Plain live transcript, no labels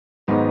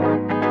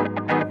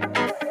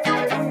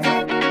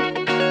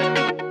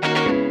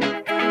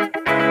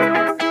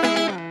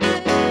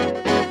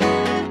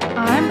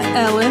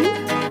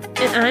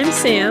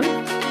Sam.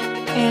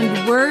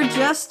 And we're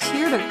just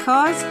here to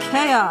cause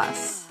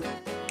chaos.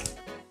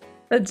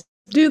 Let's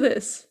do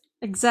this.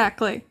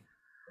 Exactly.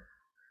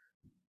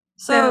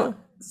 So, Now,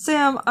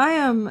 Sam, I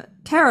am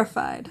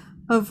terrified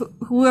of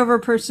whoever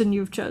person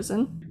you've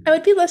chosen. I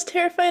would be less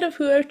terrified of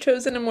who I've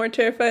chosen and more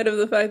terrified of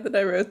the fact that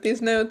I wrote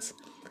these notes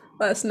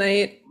last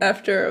night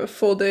after a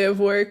full day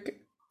of work,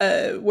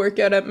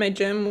 workout at my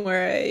gym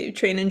where I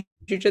train in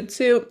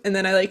jiu-jitsu, and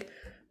then I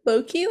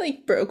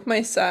low-key broke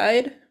my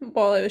side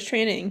while I was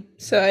training.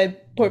 So I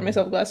poured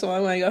myself a glass of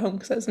wine when I got home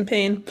because I was in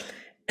pain.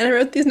 And I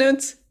wrote these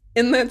notes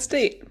in that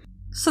state.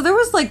 So there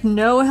was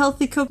no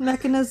healthy coping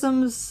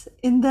mechanisms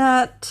in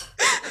that.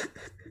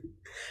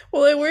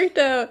 Well, it worked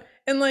out,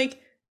 and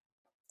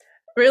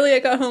really I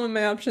got home and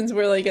my options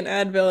were an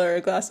Advil or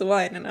a glass of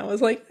wine, and I was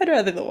like, I'd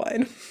rather the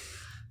wine.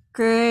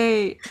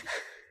 Great.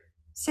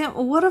 Sam,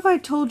 what have I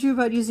told you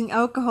about using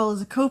alcohol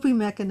as a coping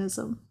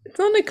mechanism? It's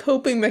not a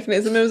coping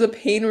mechanism, it was a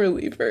pain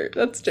reliever.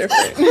 That's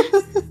different.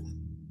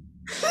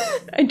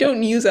 I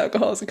don't use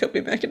alcohol as a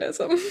coping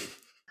mechanism.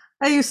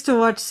 I used to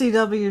watch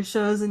CW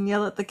shows and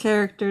yell at the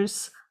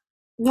characters.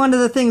 One of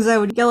the things I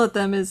would yell at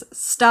them is,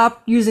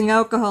 stop using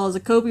alcohol as a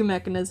coping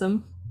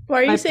mechanism.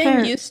 Why are you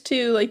saying used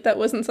to, that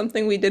wasn't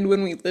something we did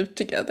when we lived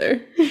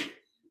together?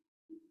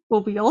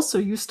 Well, we also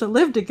used to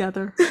live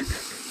together.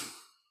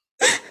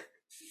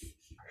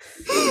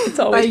 It's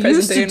always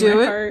present in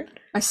my heart.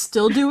 I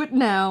still do it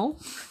now.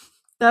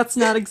 That's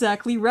not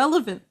exactly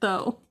relevant,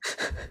 though.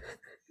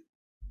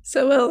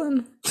 So,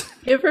 Ellen, have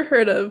you ever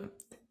heard of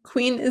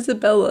Queen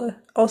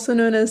Isabella, also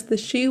known as the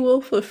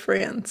She-Wolf of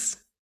France?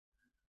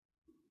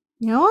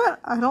 You know what?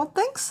 I don't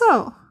think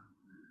so.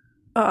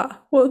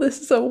 Ah, well, this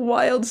is a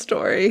wild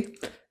story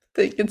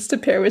that gets to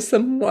pair with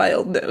some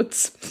wild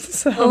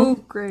notes. Oh,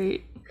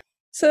 great.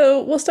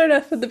 So we'll start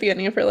off with the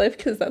beginning of her life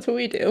because that's what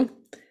we do.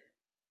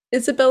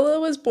 Isabella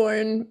was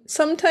born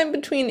sometime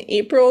between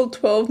April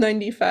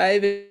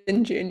 1295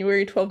 and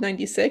January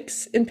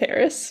 1296 in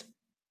Paris.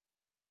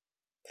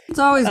 It's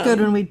always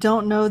good when we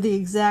don't know the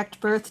exact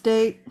birth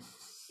date.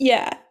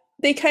 Yeah,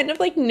 they kind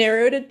of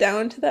narrowed it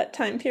down to that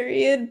time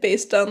period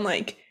based on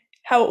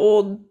how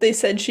old they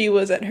said she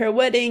was at her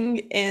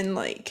wedding and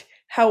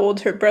how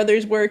old her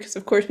brothers were, because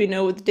of course we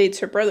know the dates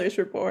her brothers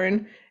were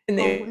born, and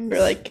they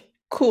were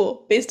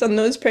cool, based on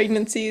those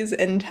pregnancies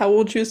and how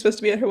old she was supposed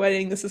to be at her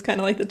wedding, this is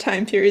kind of the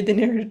time period they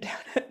narrowed it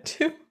down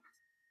to.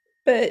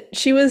 But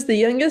she was the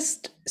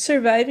youngest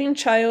surviving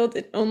child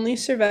and only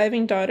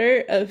surviving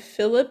daughter of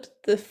Philip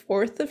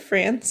IV of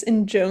France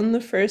and Joan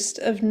I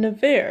of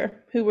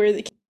Navarre, who were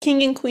the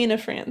king and queen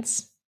of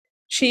France.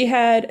 She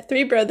had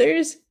 3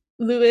 brothers,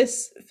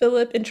 Louis,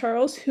 Philip, and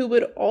Charles, who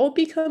would all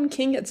become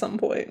king at some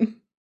point.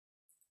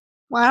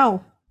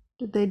 Wow.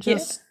 Did they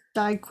just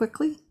die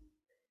quickly?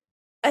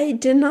 I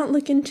did not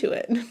look into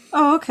it.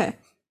 Oh, okay.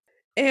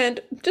 And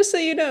just so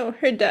you know,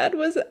 her dad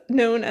was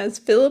known as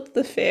Philip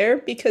the Fair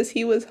because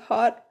he was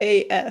hot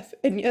AF.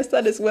 And yes,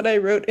 that is what I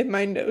wrote in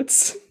my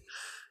notes.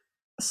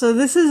 So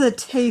this is a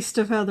taste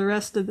of how the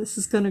rest of this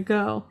is going to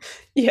go.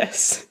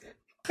 Yes.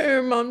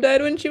 Her mom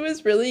died when she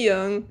was really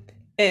young,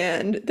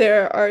 and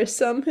there are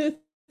some who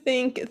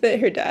think that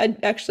her dad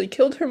actually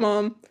killed her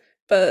mom,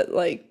 but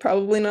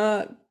probably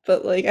not.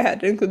 But I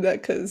had to include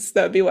that because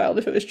that would be wild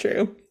if it was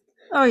true.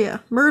 Oh yeah,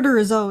 murder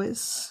is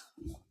always,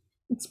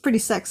 it's pretty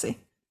sexy.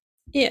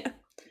 Yeah.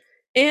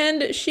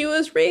 And she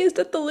was raised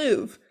at the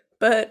Louvre,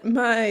 but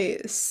my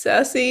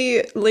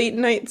sassy late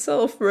night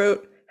self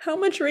wrote, how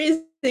much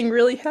raising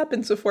really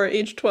happens before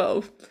age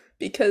 12?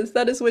 Because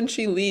that is when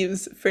she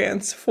leaves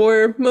France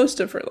for most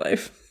of her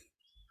life.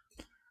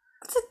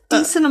 That's a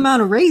decent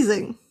amount of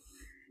raising.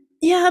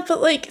 Yeah,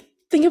 but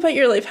think about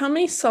your life. How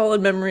many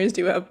solid memories do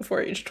you have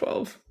before age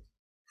 12?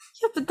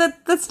 Yeah,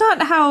 but that's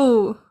not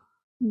how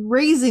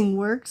raising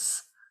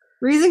works.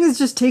 Raising is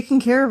just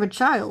taking care of a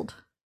child.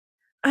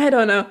 I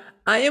don't know.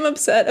 I am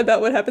upset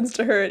about what happens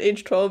to her at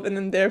age 12 and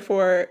then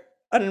therefore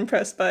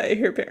unimpressed by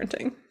her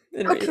parenting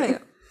and raising.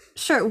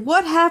 Sure.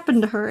 What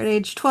happened to her at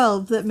age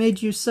 12 that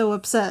made you so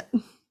upset?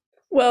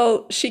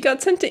 Well, she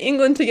got sent to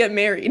England to get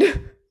married.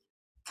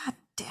 God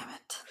damn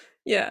it.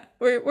 Yeah,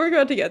 we're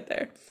about to get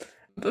there.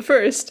 But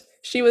first,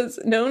 she was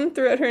known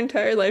throughout her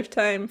entire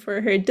lifetime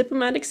for her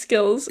diplomatic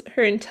skills,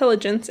 her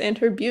intelligence, and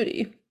her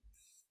beauty.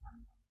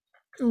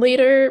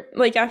 Later,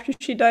 after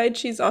she died,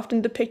 she's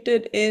often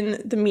depicted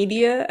in the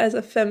media as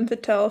a femme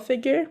fatale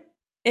figure.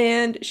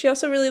 And she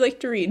also really liked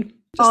to read.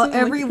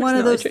 Every one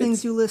of those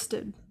things you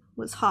listed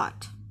was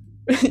hot.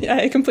 Yeah,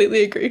 I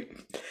completely agree.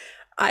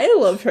 I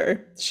love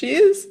her. She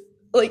is,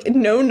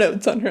 no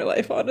notes on her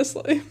life,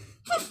 honestly.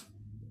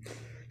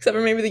 Except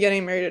for maybe the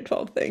getting married at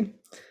 12 thing.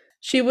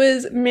 She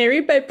was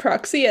married by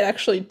proxy at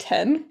actually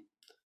 10.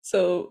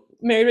 So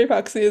married by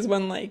proxy is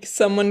when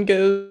someone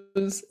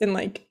goes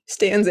and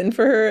stands in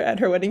for her at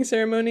her wedding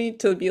ceremony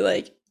to be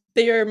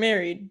they are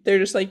married. They're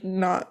just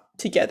not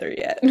together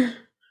yet.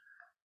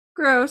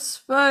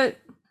 Gross, but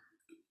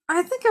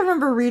I think I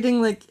remember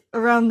reading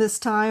around this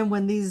time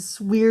when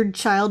these weird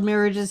child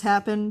marriages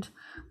happened,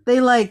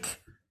 they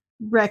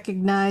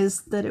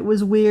recognized that it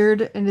was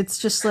weird, and it's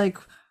just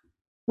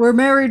We're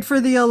married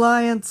for the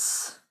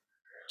alliance.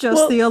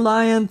 Just the Well,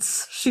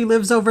 alliance. She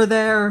lives over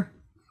there.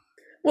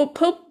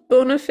 Pope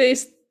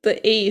Boniface the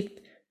Eighth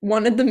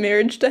wanted the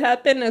marriage to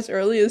happen as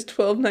early as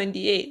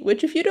 1298,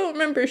 which, if you don't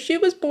remember, she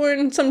was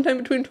born sometime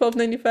between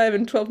 1295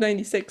 and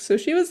 1296, so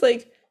she was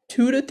like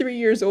 2 to 3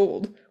 years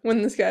old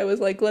when this guy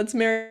was like, let's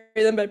marry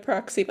them by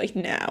proxy, like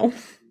now.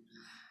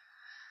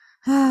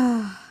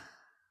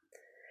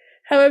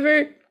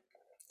 However,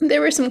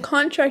 there were some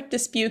contract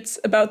disputes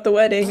about the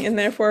wedding, and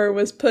therefore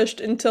was pushed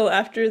until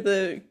after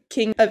the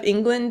King of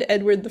England,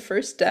 Edward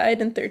I,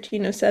 died in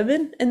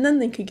 1307, and then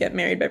they could get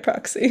married by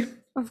proxy.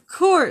 Of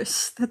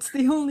course. That's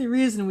the only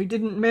reason we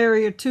didn't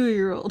marry a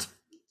 2-year-old.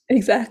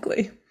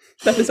 Exactly.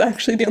 That is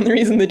actually the only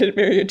reason they didn't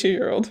marry a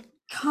 2-year-old.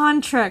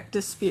 Contract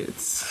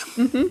disputes.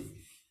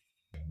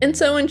 And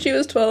so when she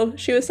was 12,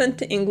 she was sent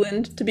to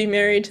England to be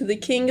married to the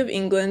King of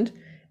England,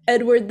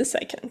 Edward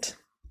II.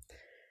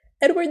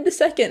 Edward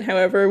II,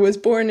 however, was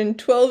born in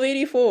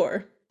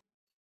 1284.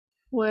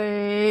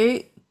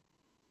 Wait.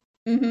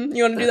 You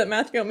want to do that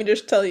math? You want me to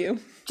just tell you?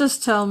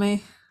 Just tell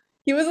me.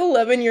 He was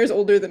 11 years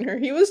older than her.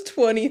 He was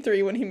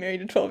 23 when he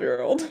married a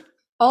 12-year-old.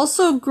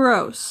 Also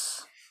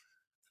gross.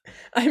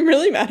 I'm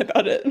really mad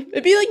about it.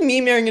 It'd be like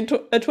me marrying a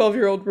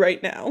 12-year-old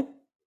right now.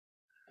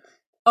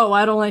 Oh,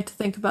 I don't like to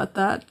think about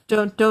that.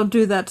 Don't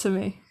do that to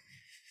me.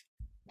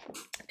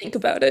 Think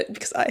about it,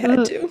 because I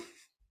had to.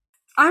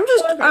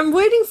 I'm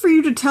waiting for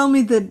you to tell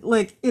me that,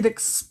 like, it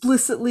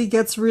explicitly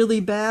gets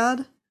really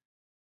bad.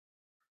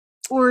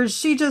 Or is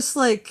she just,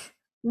 like,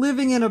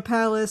 living in a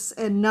palace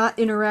and not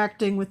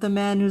interacting with a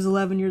man who's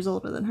 11 years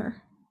older than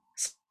her?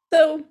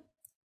 So,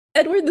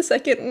 Edward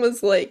II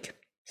was, like,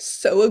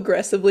 so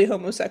aggressively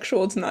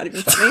homosexual, it's not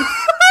even funny.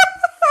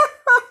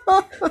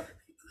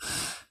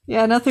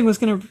 Yeah, nothing was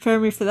going to prepare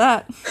me for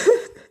that.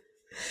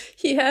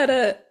 He had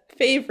a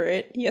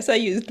favorite, yes, I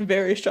used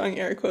very strong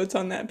air quotes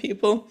on that,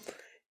 people,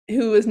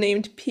 who was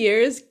named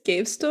Piers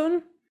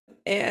Gaveston,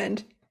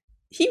 and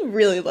he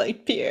really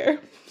liked Pierre.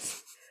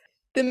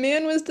 The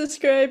man was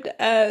described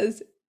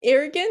as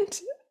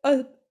arrogant,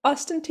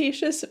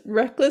 ostentatious,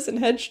 reckless, and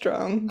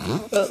headstrong,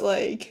 but,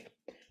 like,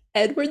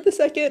 Edward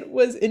II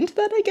was into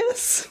that, I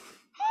guess.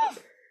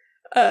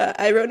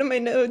 I wrote in my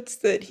notes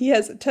that he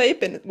has a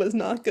type and it was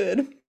not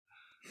good.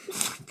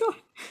 God,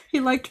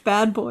 he liked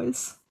bad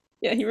boys.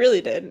 Yeah, he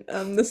really did.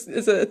 This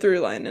is a through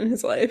line in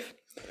his life.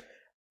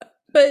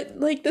 But,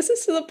 like, this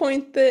is to the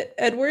point that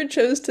Edward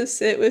chose to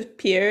sit with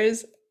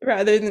Piers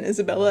rather than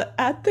Isabella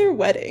at their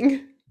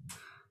wedding.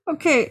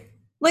 Okay,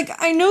 like,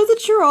 I know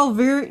that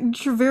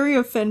you're very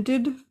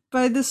offended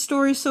by this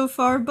story so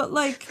far, but,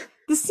 like,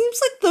 this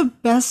seems like the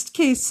best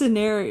case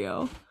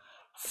scenario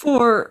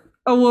for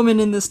a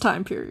woman in this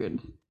time period.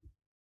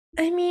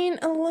 I mean,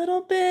 a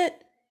little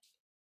bit,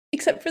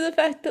 except for the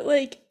fact that,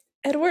 like,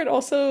 Edward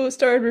also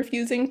started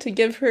refusing to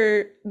give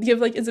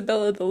like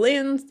Isabella the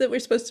lands that were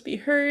supposed to be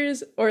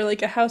hers, or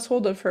like a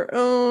household of her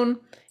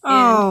own.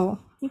 Oh,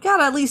 you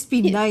gotta at least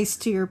be nice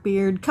to your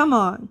beard. Come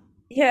on.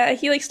 Yeah,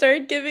 he like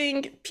started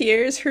giving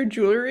Piers her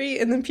jewelry,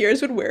 and then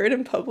Piers would wear it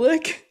in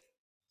public.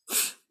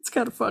 It's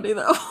kind of funny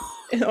though.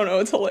 I don't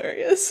know, it's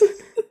hilarious.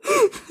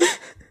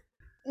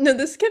 No,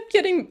 this kept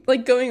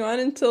going on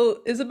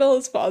until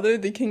Isabella's father,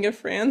 the King of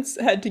France,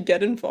 had to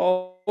get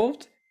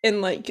involved and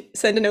like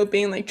send a note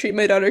being like, treat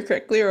my daughter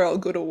correctly or I'll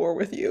go to war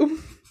with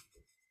you.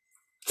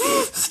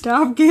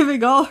 Stop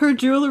giving all her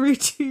jewelry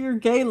to your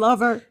gay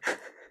lover.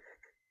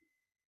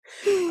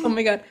 Oh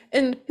my god.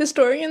 And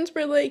historians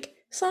were like,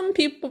 some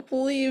people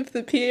believe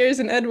that Piers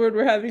and Edward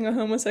were having a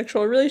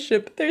homosexual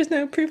relationship, but there's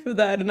no proof of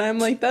that. And I'm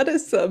like, that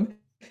is some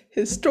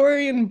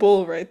historian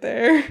bull right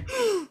there.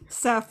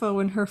 Sappho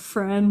and her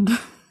friend.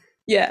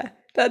 Yeah,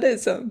 that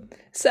is some.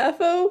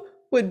 Sappho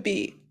would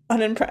be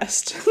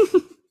unimpressed.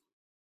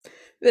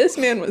 This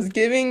man was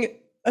giving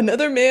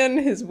another man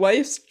his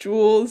wife's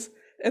jewels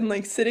and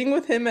like sitting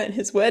with him at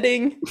his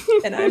wedding.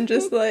 And I'm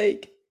just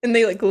like, and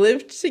they like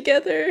lived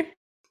together.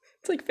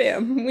 It's like,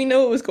 fam, we know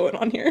what was going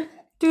on here.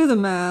 Do the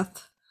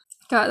math.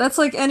 God, that's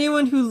like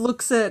anyone who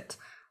looks at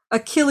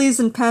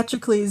Achilles and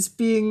Patroclus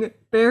being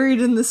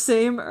buried in the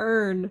same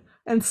urn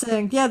and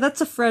saying, yeah,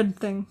 that's a Fred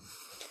thing.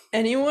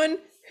 Anyone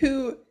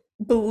who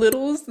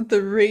belittles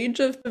the rage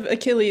of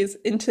Achilles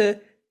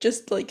into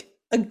just like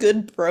a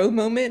good bro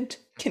moment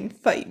can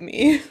fight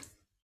me.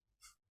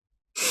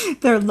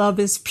 Their love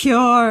is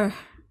pure.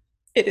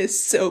 It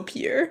is so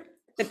pure.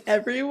 And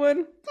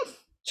everyone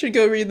should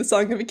go read the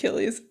Song of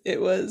Achilles.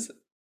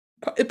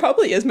 It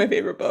probably is my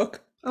favorite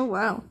book. Oh,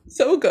 wow.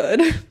 So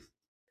good.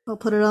 I'll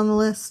put it on the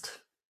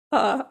list.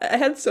 I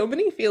had so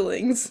many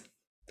feelings.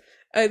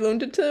 I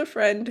loaned it to a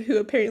friend who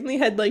apparently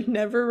had like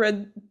never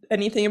read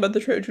anything about the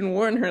Trojan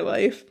War in her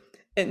life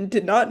and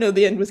did not know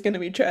the end was going to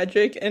be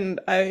tragic. And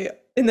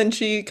then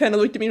she kind of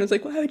looked at me and was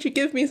like, why would you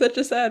give me such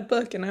a sad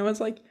book? And I was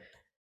like,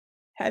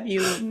 have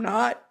you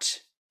not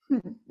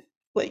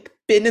like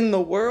been in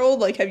the world?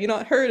 Like, have you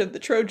not heard of the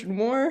Trojan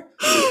War?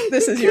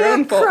 This is your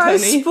own fault,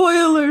 honey.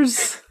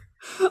 Spoilers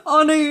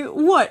on a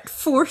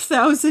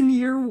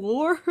 4,000-year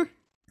war?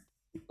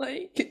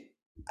 Like,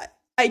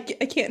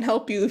 I can't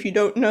help you if you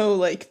don't know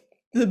like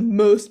the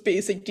most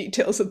basic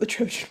details of the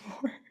Trojan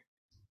War.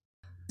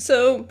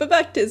 So, but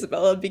back to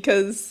Isabella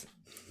because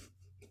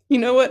you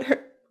know what?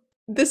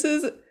 This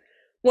is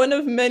one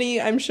of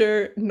many, I'm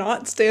sure,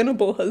 not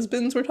standable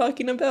husbands we're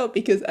talking about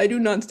because I do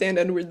not stand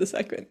Edward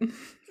II.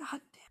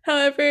 God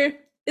However,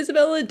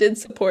 Isabella did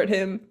support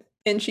him,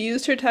 and she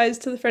used her ties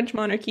to the French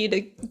monarchy to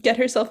get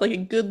herself like a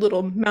good little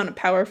amount of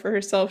power for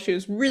herself. She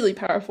was really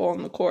powerful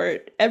in the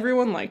court.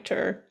 Everyone liked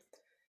her.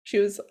 She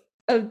was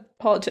a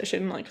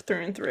politician, like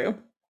through and through.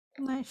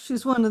 damn. Nice.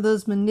 She's one of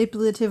those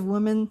manipulative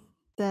women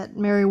that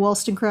Mary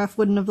Wollstonecraft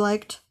wouldn't have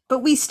liked, but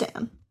we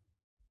stan.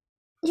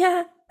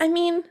 Yeah, I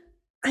mean,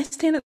 I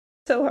stand it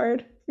so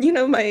hard. You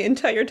know, my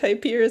entire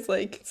type here is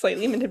like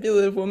slightly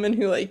manipulative women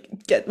who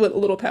like get what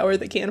little power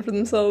they can for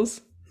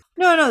themselves.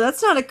 No, no,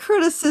 that's not a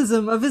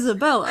criticism of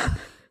Isabella.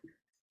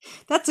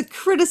 That's a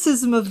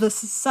criticism of the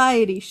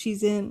society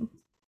she's in.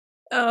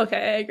 Oh, okay,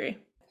 I agree.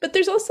 But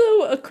there's also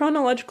a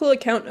chronological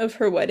account of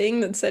her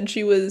wedding that said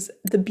she was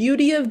the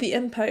beauty of the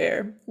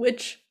empire,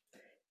 which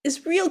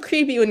is real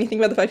creepy when you think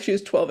about the fact she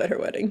was 12 at her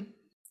wedding.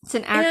 It's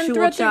an And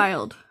actual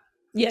child.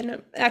 Yeah,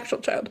 no, actual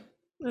child.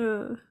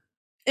 Ugh.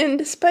 And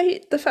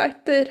despite the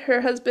fact that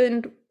her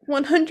husband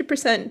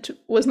 100%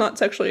 was not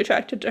sexually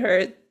attracted to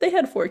her, they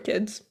had 4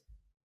 kids.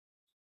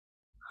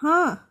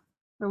 Huh.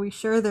 Are we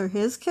sure they're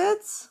his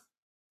kids?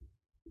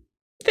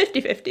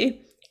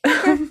 50-50.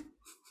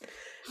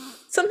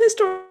 Some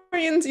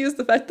historians use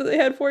the fact that they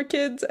had 4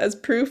 kids as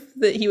proof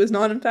that he was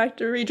not in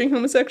fact a raging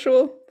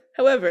homosexual.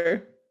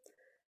 However,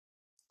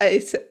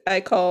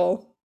 I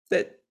call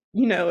that,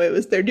 you know, it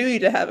was their duty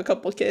to have a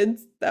couple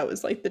kids. That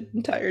was like the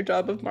entire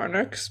job of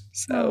monarchs.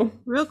 So,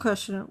 Real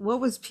question,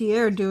 what was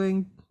Pierre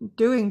doing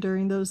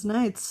during those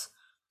nights?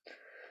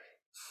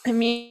 I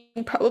mean,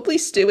 probably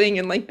stewing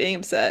and like being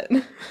upset.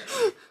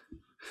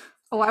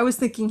 Oh, I was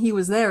thinking he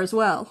was there as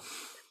well.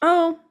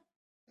 Oh,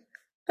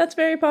 that's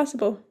very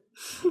possible.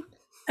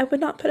 I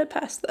would not put it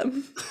past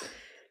them.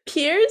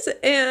 Piers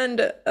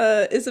and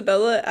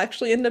Isabella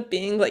actually end up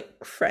being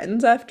like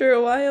friends after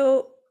a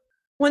while.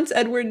 Once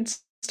Edward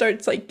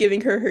starts like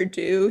giving her her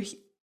due,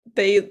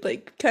 they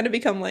like kind of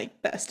become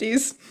like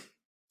besties.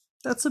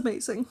 That's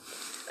amazing.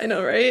 I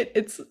know, right?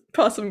 It's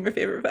possibly my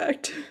favorite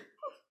fact.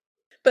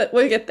 But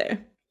we'll get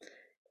there.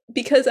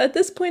 Because at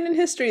this point in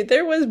history,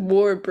 there was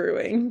war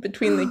brewing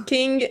between the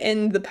king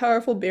and the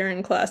powerful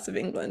baron class of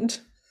England.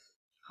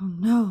 Oh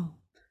no.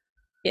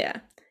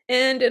 Yeah.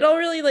 And it all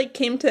really like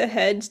came to a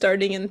head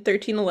starting in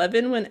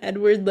 1311 when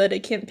Edward led a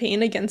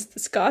campaign against the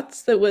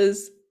Scots that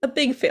was a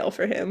big fail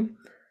for him.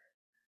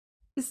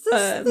 Is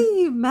this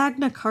the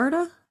Magna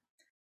Carta?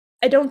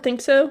 I don't think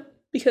so,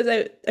 because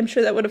I'm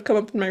sure that would have come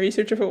up in my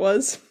research if it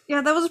was.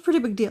 Yeah, that was a pretty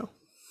big deal.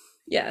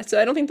 Yeah,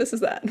 so I don't think this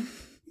is that.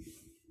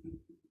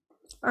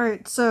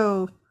 Alright,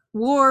 so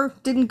war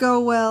didn't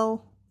go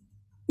well.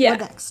 Yeah.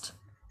 What next?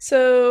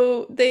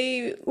 So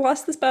they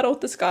lost this battle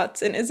with the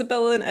Scots, and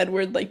Isabella and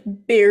Edward like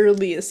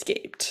barely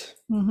escaped.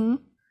 Mm-hmm.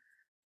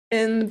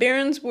 And the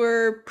barons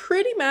were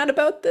pretty mad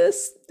about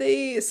this.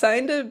 They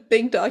signed a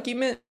big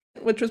document,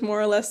 which was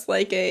more or less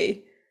like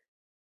a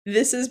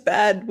 "this is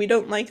bad, we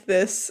don't like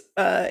this,"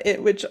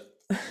 which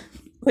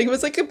like it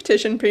was like a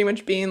petition pretty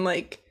much being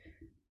like,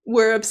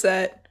 we're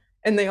upset.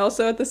 And they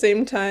also at the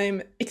same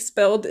time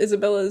expelled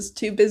Isabella's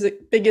 2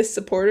 biggest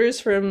supporters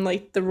from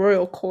like the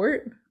royal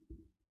court.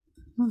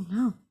 Oh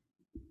no.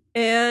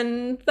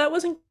 And that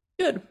wasn't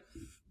good.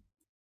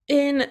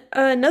 In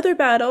another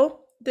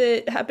battle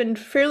that happened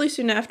fairly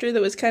soon after, that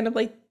was kind of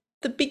like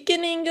the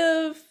beginning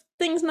of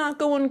things not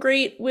going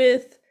great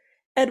with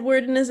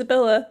Edward and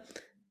Isabella,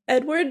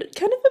 Edward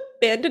kind of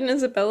abandoned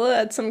Isabella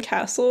at some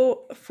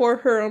castle for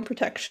her own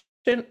protection,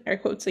 air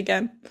quotes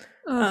again.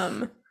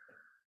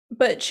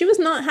 But she was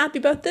not happy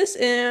about this,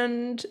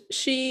 and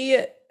she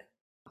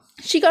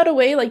got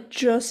away like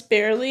just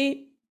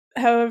barely.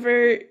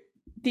 However,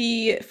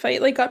 the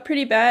fight like got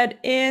pretty bad,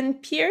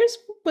 and Piers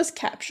was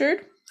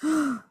captured.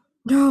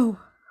 No.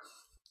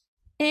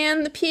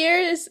 And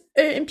Piers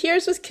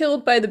was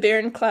killed by the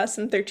Baron class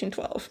in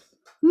 1312.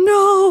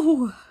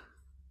 No.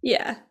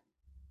 Yeah.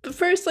 But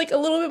first, like a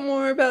little bit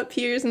more about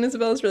Piers and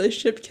Isabella's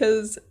relationship,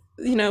 because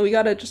you know we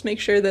gotta just make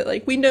sure that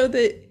like we know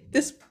that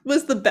this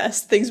was the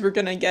best things we're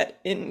gonna get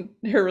in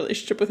her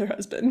relationship with her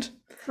husband.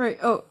 Right.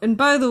 Oh, and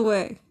by the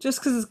way, just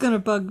because it's gonna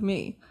bug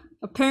me,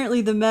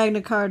 apparently the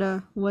Magna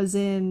Carta was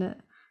in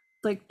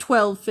like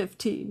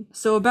 1215,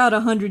 so about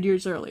 100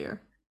 years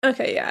earlier.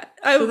 Okay, yeah.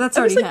 So that's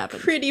I was already like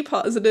happened. pretty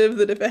positive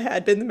that if it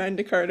had been the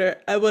Magna Carta,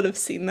 I would have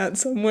seen that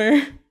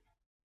somewhere.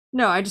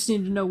 No, I just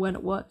need to know when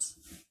it was.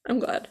 I'm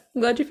glad.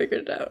 I'm glad you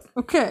figured it out.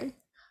 Okay.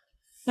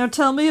 Now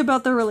tell me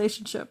about their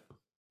relationship.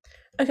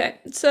 Okay,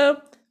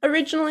 so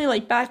originally,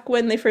 like back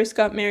when they first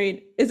got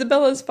married,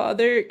 Isabella's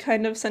father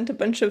kind of sent a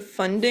bunch of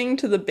funding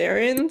to the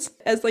barons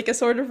as like a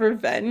sort of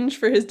revenge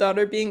for his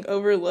daughter being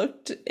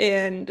overlooked,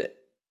 and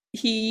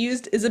he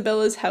used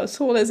Isabella's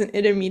household as an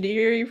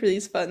intermediary for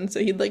these funds. So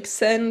he'd like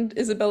send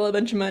Isabella a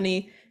bunch of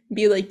money, and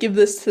be like, give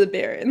this to the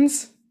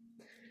barons.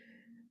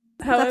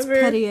 However,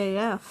 that's petty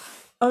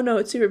AF. Oh no,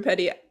 it's super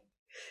petty.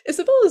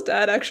 Isabella's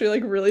dad actually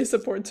like really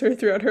supports her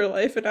throughout her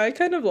life, and I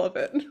kind of love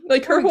it.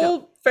 Like There her we go.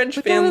 whole French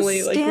Like an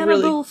family, like really,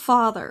 un-stanable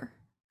father.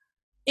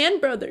 and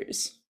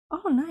brothers.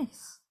 Oh,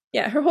 nice.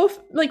 Yeah, her whole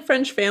like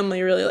French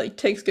family really like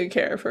takes good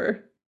care of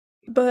her.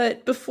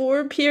 But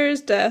before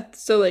Pierre's death,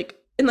 so like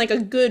in like a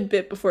good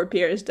bit before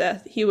Pierre's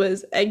death, he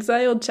was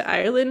exiled to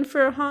Ireland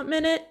for a hot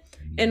minute,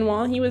 and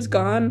while he was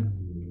gone,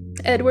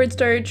 Edward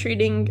started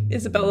treating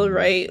Isabella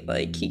right.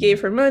 Like he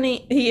gave her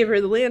money, he gave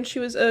her the land she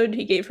was owed,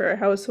 he gave her a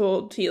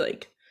household, he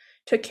like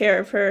took care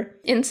of her.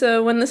 And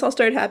so when this all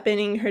started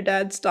happening, her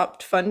dad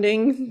stopped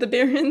funding the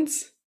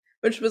barons,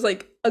 which was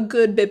like a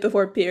good bit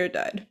before Pierre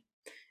died.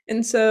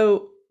 And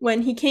so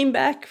when he came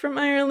back from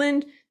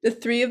Ireland, the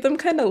three of them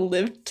kind of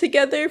lived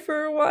together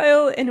for a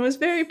while, and it was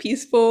very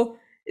peaceful.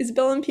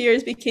 Isabel and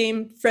Piers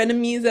became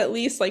frenemies, at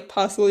least, like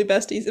possibly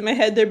besties. In my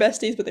head, they're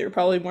besties, but they were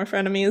probably more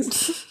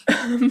frenemies.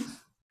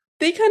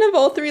 They kind of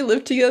all three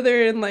lived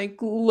together in like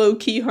low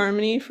key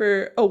harmony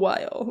for a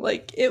while.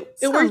 Like it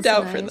worked Sounds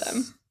out for nice.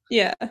 them.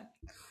 Yeah.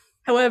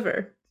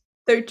 However,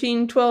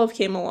 1312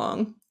 came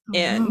along, Oh no.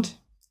 and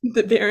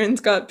the barons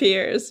got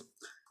Piers.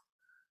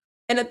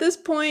 And at this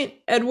point,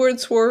 Edward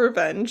swore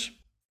revenge,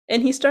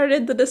 and he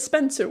started the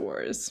Despencer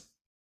Wars.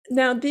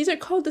 Now, these are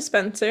called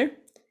Despencer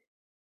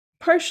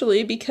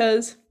partially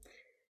because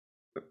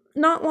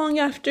not long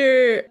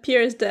after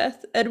Pierre's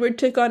death, Edward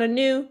took on a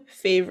new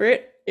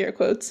favorite, air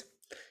quotes,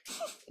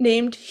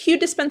 named Hugh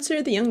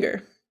Despencer the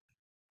Younger.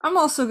 I'm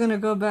also gonna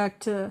go back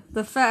to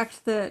the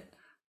fact that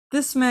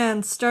this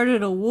man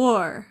started a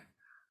war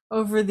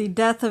over the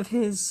death of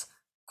his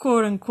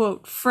quote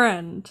unquote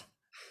friend.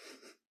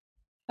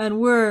 And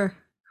we're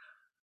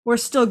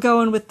still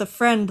going with the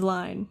friend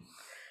line.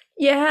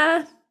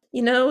 Yeah,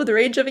 the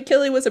Rage of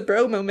Achilles was a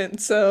bro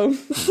moment, so.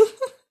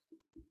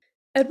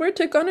 Edward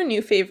took on a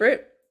new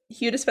favorite,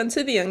 Hugh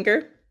Despencer the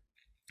Younger,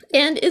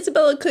 and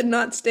Isabella could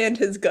not stand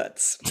his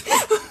guts.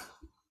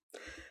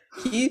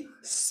 He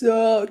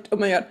sucked. Oh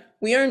my god.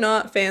 We are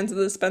not fans of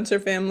the Spencer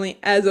family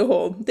as a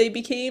whole. They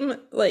became,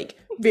 like,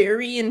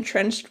 very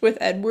entrenched with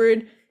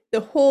Edward. The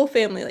whole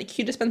family, like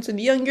Hugh Despencer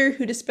the Younger,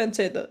 Hugh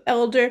Despencer the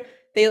Elder,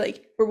 they,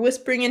 like, were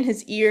whispering in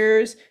his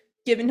ears,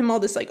 giving him all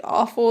this, like,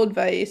 awful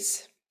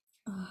advice.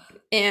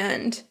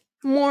 And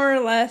more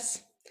or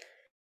less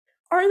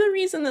are the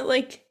reason that,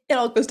 like, it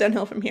all goes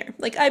downhill from here.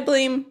 Like, I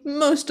blame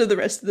most of the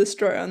rest of the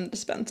story on the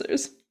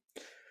Despensers.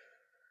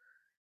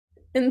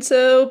 And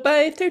so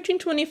by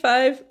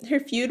 1325, her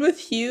feud with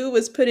Hugh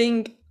was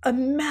putting a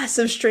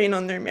massive strain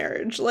on their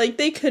marriage. Like,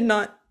 they could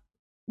not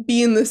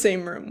be in the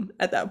same room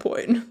at that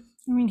point.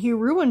 I mean, he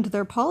ruined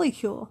their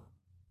polycule.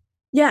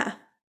 Yeah.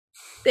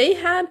 They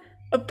had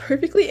a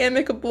perfectly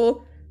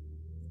amicable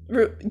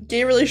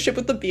gay relationship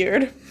with the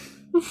beard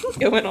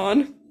going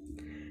on.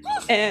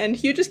 And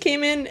Hugh just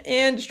came in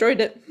and destroyed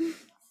it.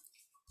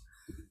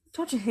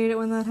 Don't you hate it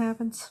when that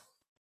happens?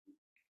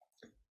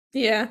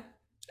 Yeah,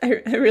 I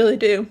really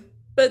do.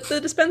 But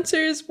the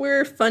Despensers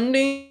were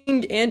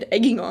funding and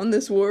egging on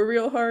this war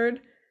real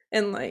hard,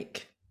 and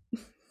like,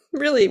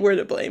 really were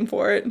to blame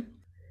for it.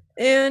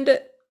 And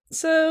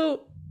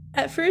so,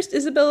 at first,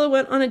 Isabella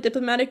went on a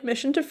diplomatic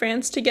mission to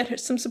France to get her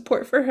some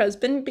support for her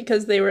husband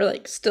because they were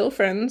like still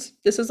friends.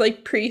 This was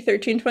like pre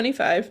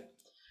 1325.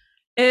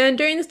 And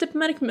during this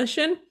diplomatic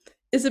mission,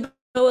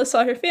 Isabella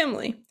saw her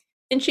family,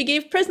 and she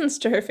gave presents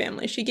to her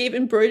family. She gave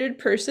embroidered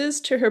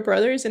purses to her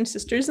brothers and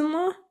sisters in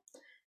law.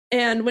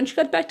 And when she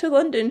got back to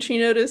London, she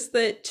noticed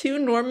that two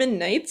Norman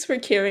knights were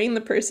carrying the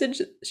purses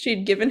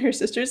she'd given her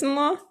sisters in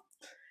law,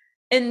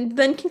 and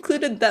then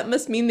concluded that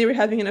must mean they were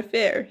having an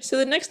affair. So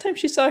the next time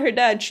she saw her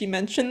dad, she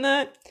mentioned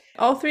that.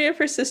 All three of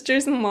her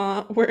sisters in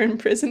law were in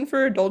prison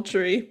for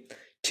adultery,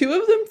 two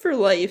of them for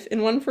life,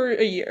 and one for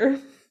a year.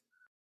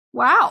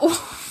 Wow.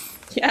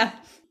 Yeah.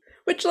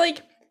 Which,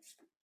 like,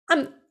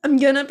 I'm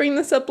gonna bring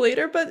this up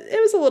later, but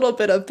it was a little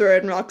bit of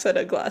throwing rocks at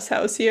a glass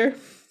house here.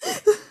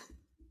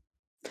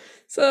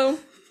 So,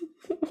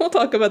 we'll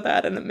talk about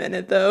that in a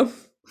minute, though.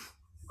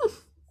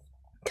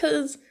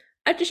 Because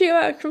after she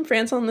got back from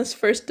France on this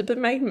first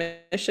diplomatic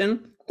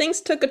mission, things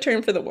took a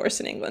turn for the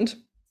worse in England.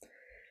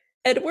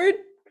 Edward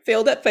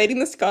failed at fighting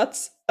the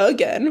Scots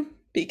again,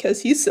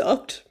 because he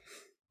sucked.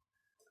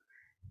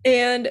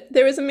 And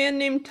there was a man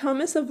named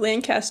Thomas of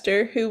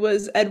Lancaster who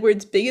was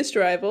Edward's biggest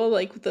rival,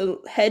 like the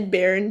head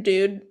baron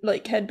dude,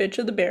 like head bitch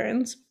of the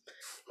barons.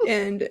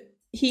 And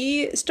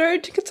he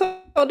started to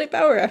consolidate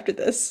power after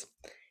this.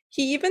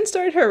 He even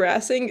started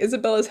harassing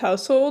Isabella's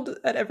household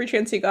at every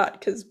chance he got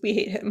because we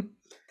hate him.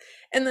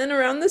 And then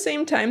around the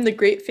same time, the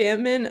Great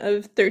Famine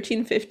of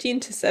 1315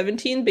 to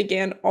 17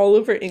 began all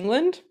over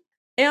England.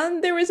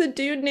 And there was a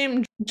dude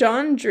named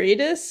John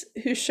Dradus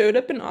who showed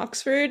up in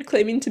Oxford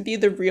claiming to be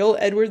the real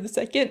Edward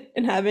II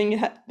and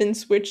having been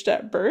switched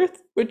at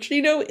birth, which,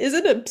 is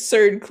an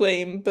absurd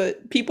claim,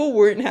 but people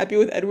weren't happy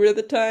with Edward at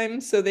the time,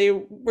 so they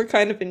were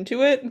kind of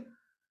into it.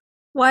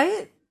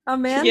 Wyatt, a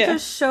man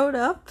just showed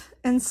up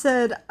and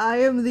said, I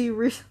am the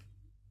real...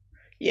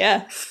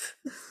 Yeah.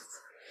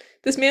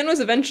 This man was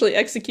eventually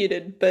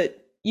executed,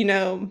 but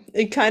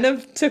it kind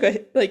of took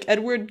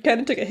Edward kind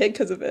of took a hit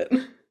because of it.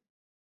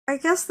 I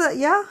guess that,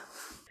 yeah.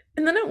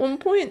 And then at one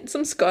point,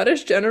 some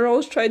Scottish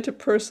generals tried to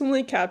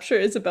personally capture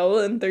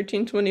Isabella in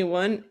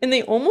 1321, and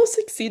they almost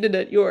succeeded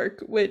at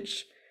York,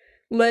 which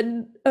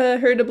led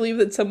her to believe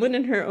that someone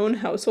in her own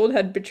household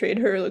had betrayed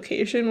her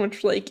location,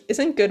 which,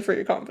 isn't good for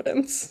your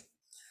confidence.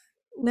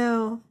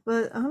 No,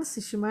 but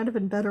honestly, she might have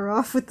been better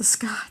off with the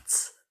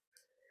Scots.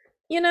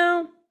 You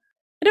know,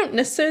 I don't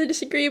necessarily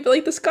disagree,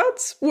 but, the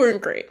Scots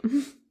weren't great.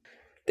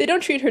 They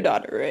don't treat her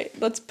daughter right,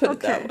 let's put it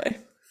that Okay, way.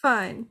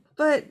 fine.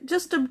 But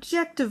just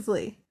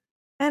objectively,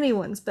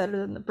 anyone's better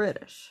than the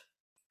British.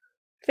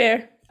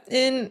 Fair.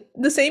 In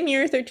the same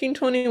year,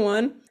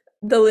 1321,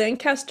 the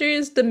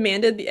Lancasters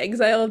demanded the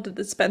exile of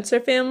the Spencer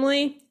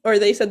family, or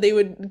they said they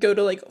would go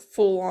to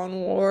full-on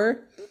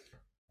war.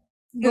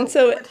 And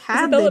so What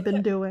had they Isabella,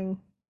 been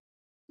doing?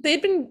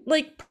 they'd been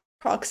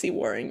proxy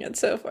warring it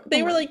so far. Oh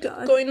They were my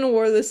god. going to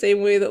war the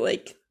same way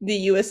that the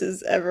US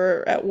is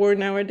ever at war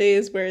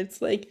nowadays, where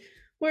it's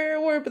we're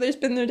at war, but there's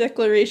been no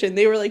declaration.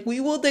 They were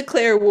we will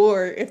declare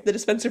war if the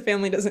Spencer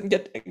family doesn't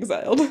get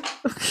exiled.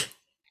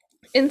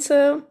 And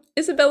so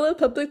Isabella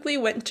publicly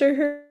went to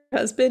her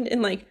husband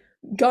and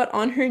got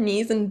on her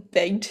knees and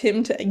begged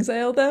him to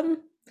exile them,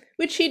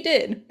 which he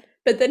did.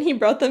 But then he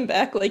brought them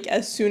back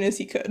as soon as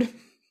he could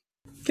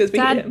because we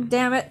hate God him.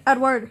 damn it,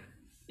 Edward.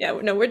 Yeah,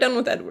 no, we're done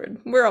with Edward.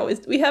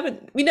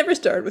 We never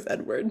started with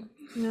Edward.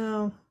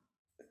 No.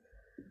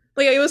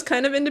 I was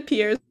kind of into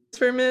Pierre's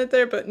for a minute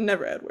there, but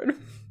never Edward.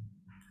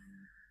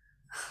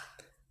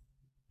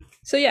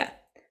 So yeah.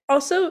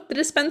 Also, the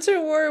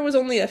Despencer War was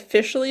only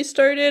officially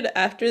started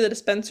after the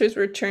Despensers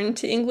returned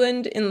to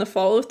England in the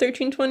fall of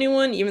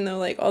 1321, even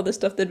though all the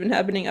stuff that had been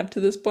happening up to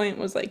this point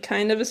was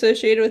kind of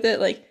associated with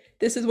it.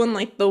 This is when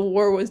the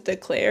war was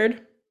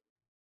declared.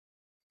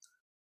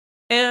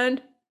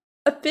 And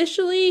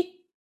officially,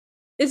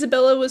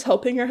 Isabella was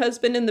helping her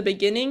husband in the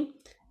beginning.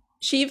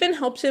 She even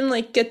helped him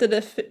get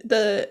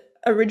the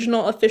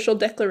original official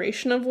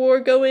declaration of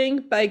war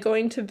going by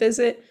going to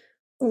visit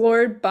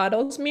Lord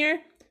Bottelsmere,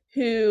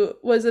 who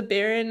was a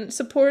Baron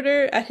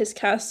supporter at his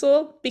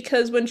castle,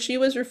 because when she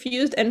was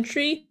refused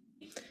entry,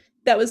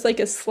 that was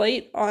a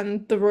slight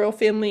on the royal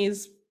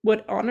family's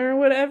honor or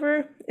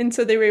whatever, and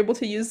so they were able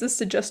to use this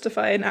to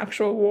justify an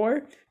actual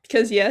war,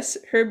 because yes,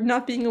 her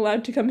not being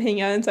allowed to come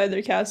hang out inside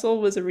their castle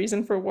was a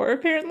reason for war,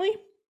 apparently.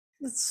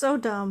 It's so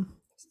dumb.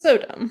 So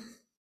dumb.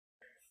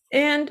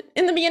 And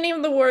in the beginning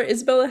of the war,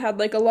 Isabella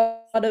had a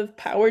lot of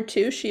power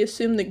too. She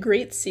assumed the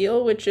Great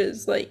Seal, which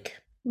is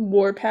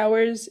war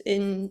powers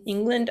in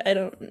England.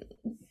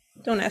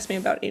 Don't ask me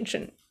about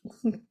ancient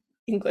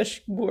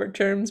English war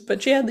terms,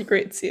 but she had the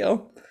Great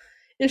Seal.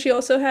 And she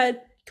also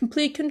had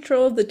complete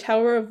control of the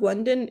Tower of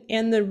London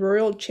and the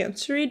Royal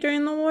Chancery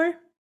during the war.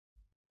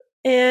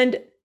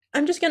 And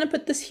I'm just going to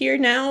put this here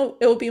now.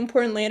 It will be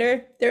important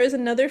later. There is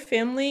another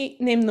family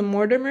named the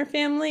Mortimer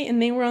family,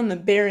 and they were on the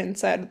Baron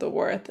side of the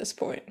war at this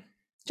point.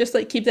 Just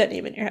keep that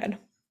name in your head.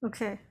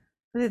 Okay.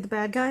 Are they the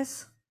bad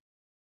guys?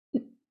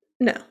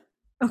 No.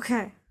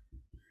 Okay.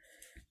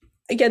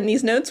 Again,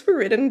 these notes were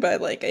written by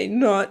a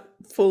not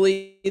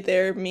fully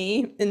there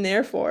me, and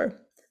therefore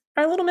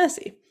are a little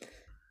messy.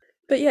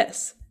 But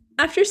yes,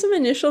 after some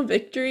initial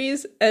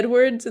victories,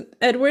 Edward and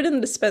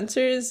the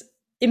Despensers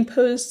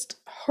imposed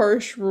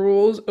harsh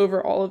rules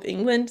over all of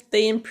England.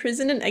 They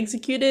imprisoned and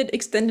executed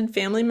extended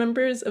family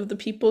members of the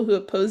people who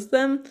opposed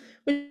them,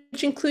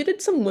 which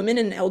included some women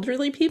and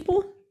elderly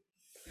people.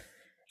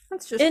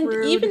 That's just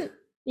rude.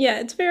 Yeah,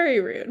 it's very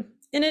rude.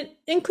 And it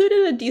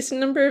included a decent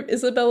number of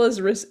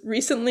Isabella's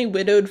recently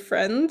widowed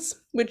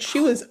friends, which she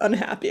was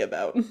unhappy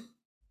about.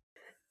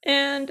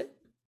 And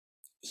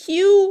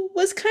Hugh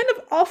was kind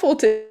of awful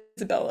to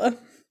Isabella.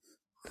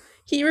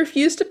 He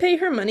refused to pay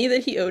her money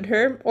that he owed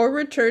her, or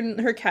return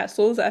her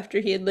castles after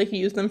he had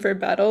used them for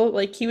battle.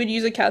 He would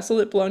use a castle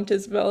that belonged to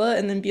Isabella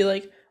and then be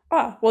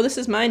well, this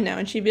is mine now.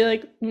 And she'd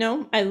be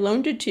no, I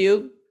loaned it to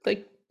you.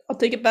 I'll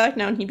take it back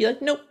now. And he'd be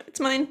nope, it's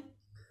mine.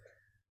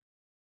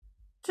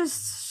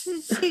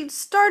 She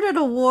started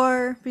a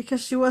war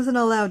because she wasn't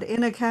allowed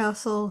in a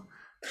castle,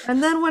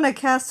 and then when a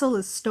castle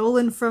is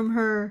stolen from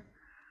her,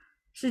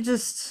 she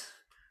just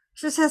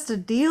has to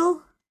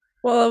deal.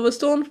 Well, it was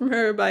stolen from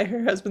her by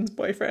her husband's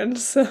boyfriend,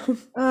 so.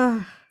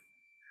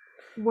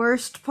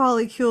 Worst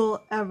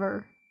polycule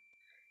ever.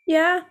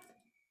 Yeah,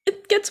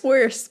 it gets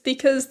worse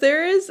because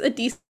there is a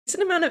decent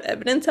amount of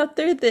evidence out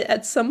there that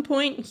at some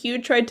point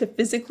Hugh tried to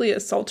physically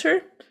assault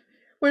her.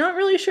 We're not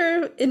really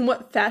sure in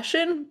what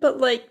fashion,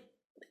 but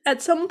at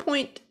some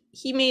point,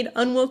 he made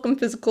unwelcome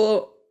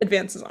physical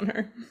advances on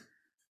her.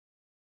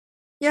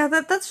 Yeah,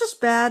 that's just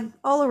bad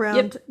all around.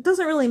 Yep. It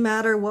doesn't really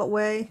matter what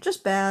way,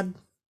 just bad.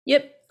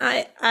 Yep.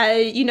 I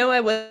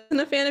wasn't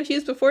a fan of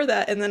Hughes before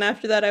that, and then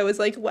after that I was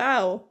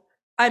wow,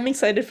 I'm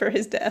excited for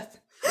his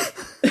death.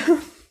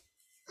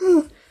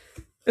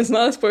 It's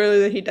not a spoiler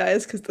that he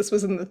dies, because this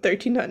was in the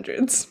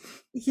 1300s.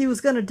 He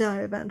was gonna die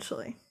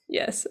eventually.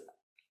 Yes.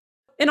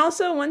 And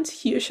also,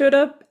 once Hugh showed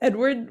up,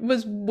 Edward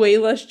was way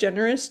less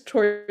generous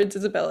towards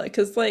Isabella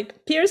because,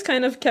 like, Piers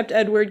kind of kept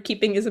Edward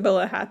keeping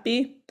Isabella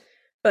happy,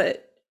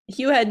 but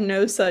Hugh had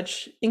no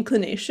such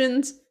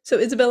inclinations. So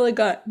Isabella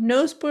got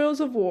no spoils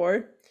of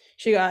war,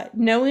 she got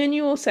no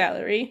annual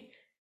salary,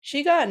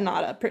 she got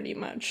nada pretty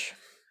much.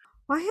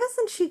 Why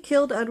hasn't she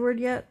killed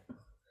Edward yet?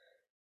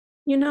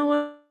 You know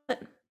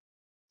what?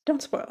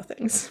 Don't spoil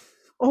things.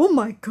 Oh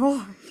my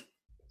god.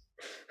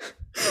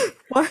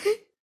 Why?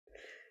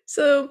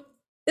 So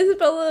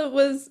Isabella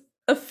was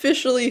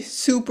officially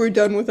super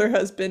done with her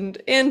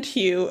husband and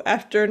Hugh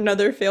after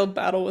another failed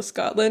battle with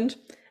Scotland.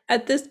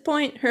 At this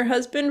point, her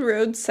husband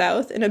rode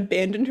south and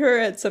abandoned her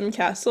at some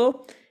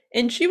castle,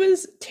 and she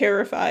was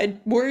terrified,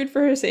 worried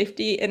for her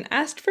safety, and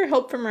asked for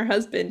help from her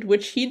husband,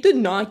 which he did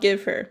not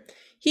give her.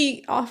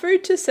 He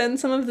offered to send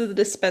some of the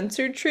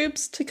dispenser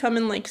troops to come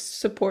and like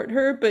support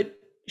her, but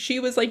she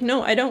was like,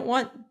 "No, I don't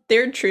want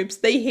their troops.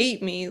 They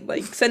hate me.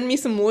 Like, send me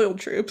some loyal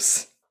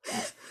troops."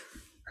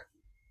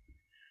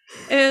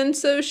 And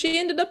so she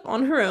ended up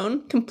on her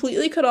own,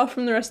 completely cut off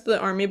from the rest of the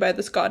army by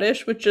the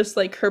Scottish, with just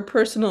like her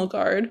personal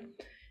guard.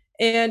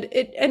 And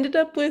it ended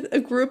up with a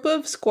group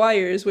of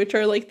squires, which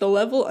are like the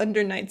level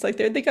under knights. Like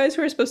they're the guys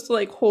who are supposed to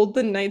like hold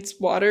the knights'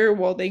 water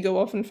while they go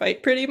off and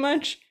fight, pretty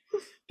much.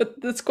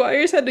 But the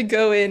squires had to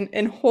go in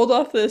and hold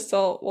off the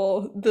assault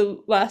while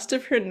the last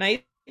of her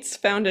knights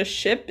found a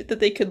ship that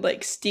they could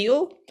like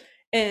steal.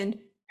 And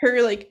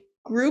her like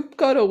group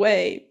got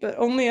away, but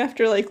only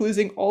after like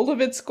losing all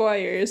of its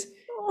squires,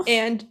 Oh,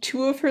 and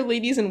two of her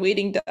ladies in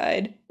waiting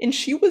died, and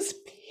she was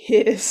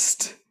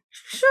pissed.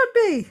 should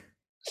be.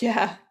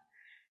 Yeah.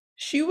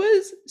 She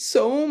was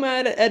so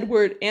mad at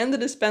Edward and the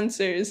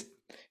dispensers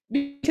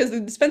because the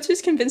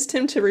dispensers convinced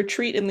him to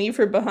retreat and leave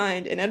her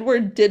behind, and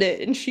Edward did it,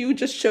 and she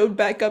just showed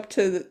back up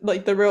to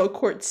like the royal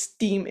court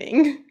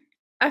steaming.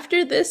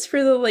 After this,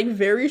 for the like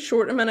very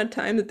short amount of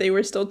time that they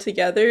were still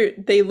together,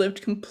 they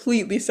lived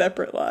completely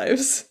separate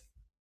lives.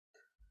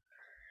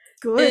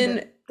 Good.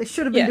 And They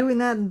should have been yeah, doing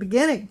that in the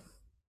beginning.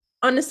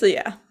 honestly,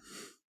 yeah.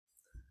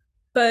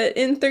 But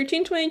in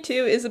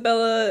 1322,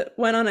 Isabella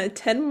went on a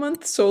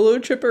 10-month solo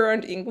trip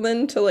around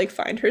England to like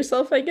find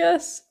herself, I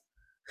guess.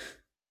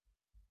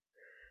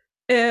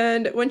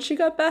 And when she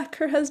got back,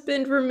 her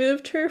husband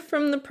removed her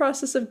from the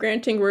process of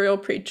granting royal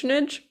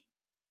patronage,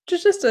 which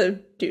is just a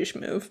douche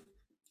move.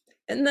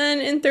 And then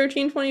in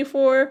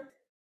 1324,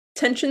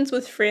 tensions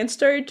with France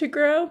started to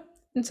grow.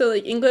 And so,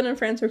 like, England and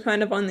France were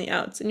kind of on the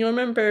outs. And you'll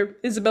remember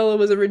Isabella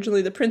was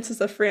originally the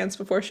Princess of France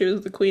before she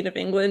was the Queen of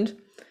England.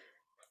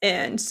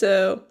 And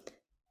so,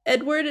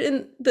 Edward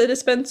and the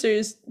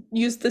dispensers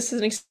used this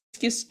as an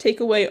excuse to take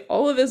away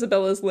all of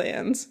Isabella's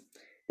lands.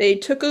 They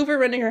took over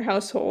running her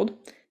household.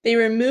 They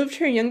removed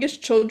her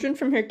youngest children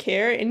from her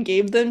care and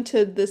gave them to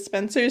the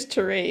dispensers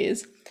to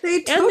raise. They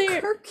And took they,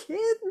 her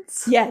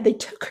kids. yeah, they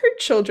took her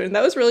children.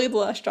 That was really the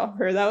last straw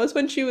for her. That was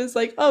when she was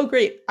like, oh,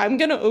 great, I'm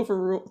gonna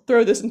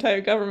overthrow this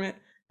entire government.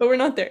 But we're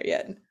not there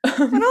yet.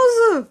 And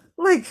also,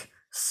 like,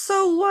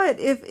 so what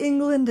if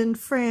England and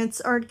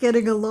France aren't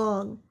getting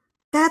along?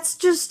 That's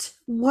just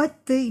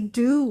what they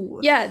do.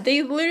 Yeah,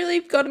 they literally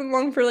got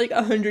along for like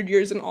 100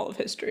 years in all of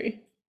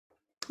history.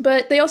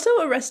 But they also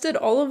arrested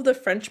all of the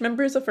French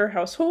members of her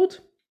household,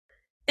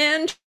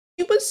 and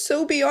she was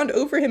so beyond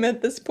over him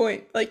at this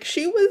point. Like,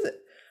 she was,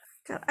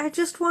 God, I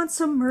just want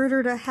some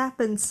murder to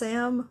happen,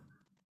 Sam.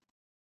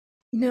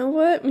 you know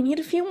what? We need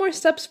a few more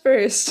steps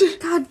first.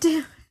 God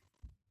damn.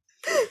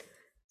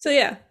 So,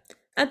 yeah,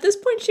 at this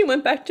point, she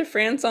went back to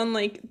France on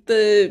like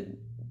the.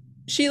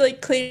 She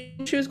like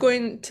claimed she was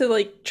going to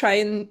like try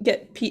and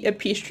get a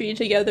peace treaty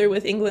together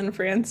with England and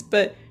France,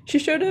 but she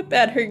showed up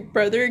at her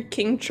brother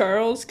King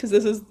Charles because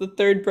this is the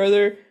third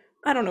brother.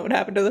 I don't know what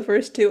happened to the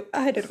first two.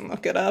 I didn't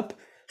look it up,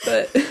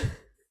 but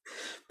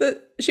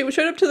but she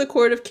showed up to the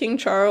court of King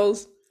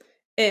Charles,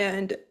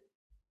 and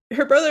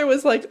her brother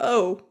was like,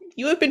 "Oh,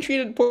 you have been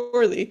treated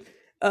poorly,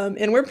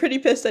 and we're pretty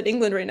pissed at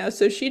England right now."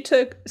 So he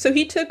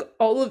took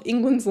all of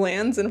England's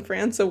lands in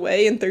France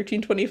away in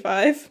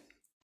 1325.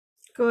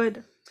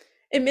 Good.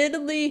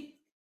 Admittedly,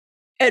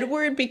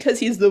 Edward, because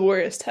he's the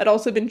worst, had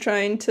also been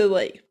trying to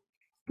like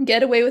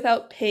get away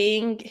without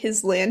paying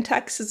his land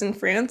taxes in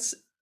France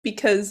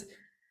because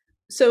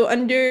so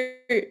under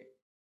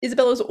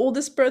Isabella's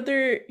oldest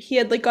brother, he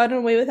had like gotten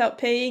away without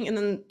paying, and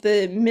then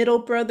the middle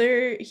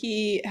brother,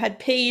 he had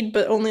paid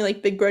but only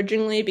like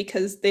begrudgingly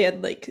because they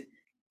had like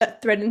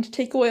threatened to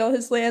take away all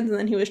his lands, and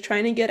then he was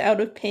trying to get out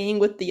of paying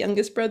with the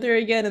youngest brother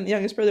again, and the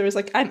youngest brother was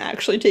like, I'm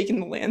actually taking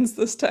the lands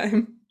this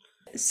time.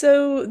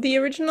 So the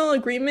original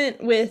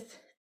agreement with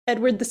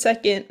Edward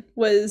II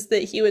was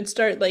that he would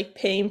start like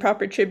paying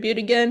proper tribute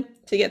again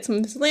to get some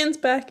of his lands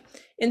back.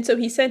 And so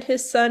he sent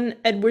his son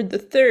Edward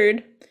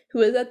III, who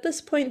was at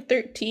this point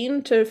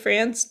 13, to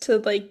France to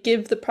like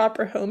give the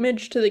proper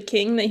homage to the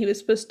king that he was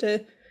supposed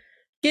to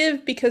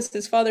give because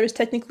his father is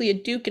technically a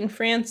duke in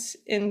France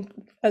and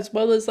as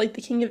well as like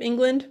the king of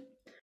England.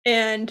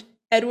 And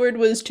Edward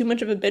was too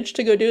much of a bitch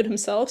to go do it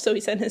himself, so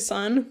he sent his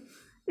son.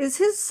 Is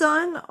his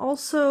son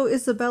also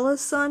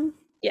Isabella's son?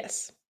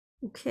 Yes.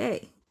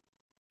 Okay.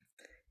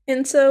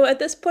 And so at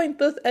this point,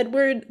 both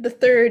Edward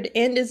III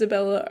and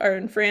Isabella are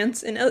in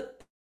France, and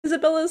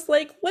Isabella's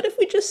like, what if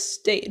we just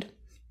stayed?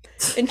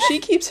 And she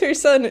keeps her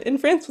son in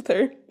France with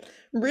her,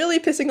 really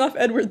pissing off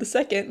Edward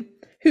II,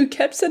 who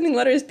kept sending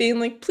letters being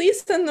like,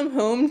 please send them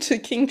home to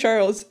King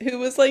Charles, who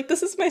was like,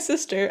 this is my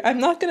sister. I'm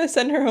not going to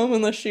send her home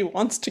unless she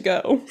wants to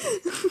go.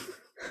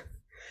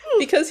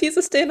 Because he's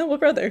a stand-up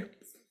brother.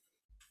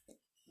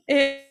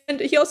 And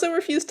he also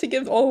refused to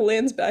give all the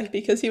lands back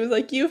because he was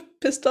like, you've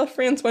pissed off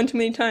France one too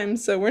many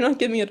times, so we're not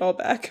giving it all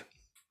back.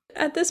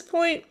 At this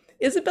point,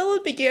 Isabella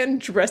began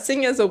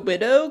dressing as a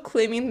widow,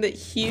 claiming that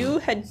Hugh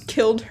had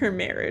killed her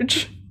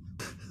marriage.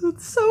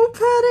 It's so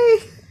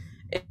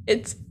petty.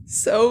 It's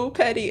so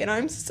petty, and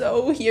I'm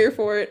so here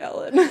for it,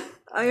 Ellen.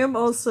 I am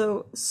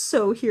also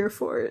so here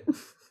for it.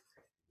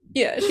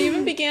 Yeah, she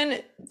even began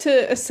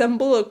to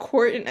assemble a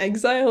court in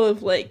exile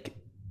of, like,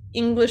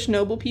 English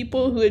noble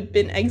people who had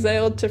been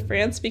exiled to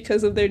France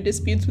because of their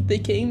disputes with the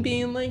king,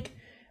 being like,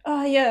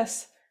 ah,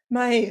 yes,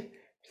 my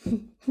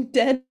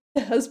dead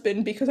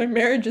husband, because our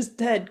marriage is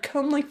dead.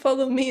 Come, like,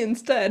 follow me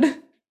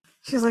instead.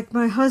 She's like,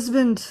 my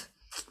husband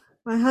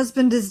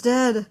is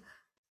dead.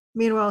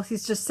 Meanwhile,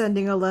 he's just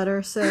sending a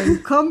letter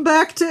saying, come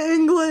back to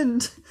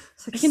England.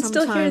 It's like, I can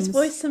still hear his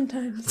voice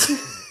sometimes.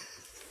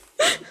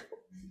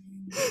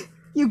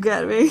 You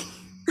get me.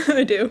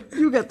 I do.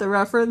 You get the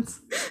reference.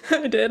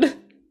 I did.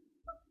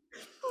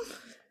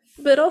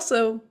 But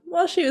also,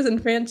 while she was in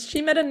France,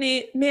 she met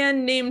a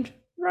man named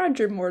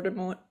Roger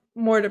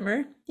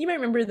Mortimer. You might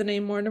remember the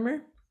name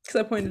Mortimer, because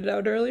I pointed it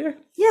out earlier.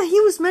 Yeah, he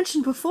was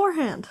mentioned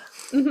beforehand.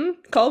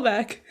 Call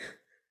back.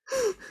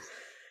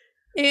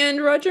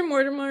 And Roger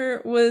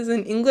Mortimer was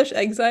an English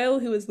exile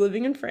who was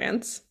living in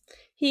France.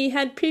 He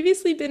had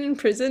previously been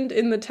imprisoned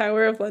in the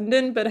Tower of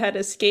London, but had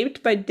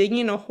escaped by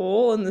digging a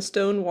hole in the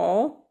stone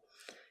wall,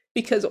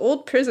 because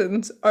old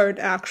prisons are an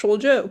actual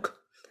joke.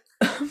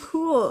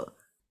 Cool.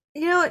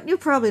 You know what? You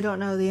probably don't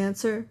know the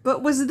answer,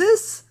 but was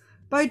this,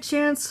 by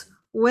chance,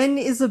 when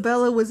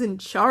Isabella was in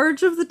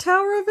charge of the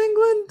Tower of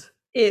England?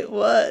 It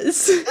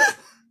was.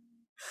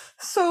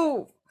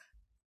 So,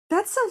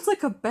 that sounds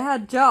like a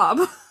bad job.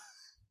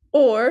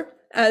 Or,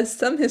 as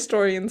some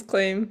historians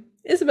claim,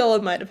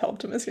 Isabella might have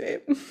helped him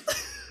escape.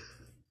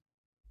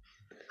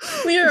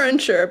 We are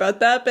unsure about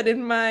that, but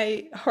in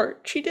my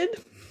heart, she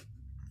did.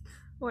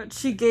 What,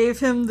 she gave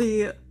him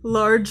the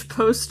large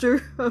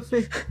poster of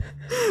a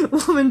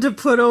woman to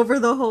put over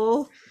the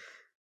hole?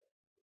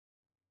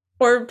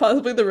 Or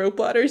possibly the rope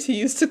ladders he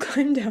used to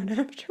climb down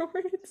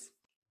afterwards.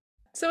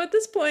 So at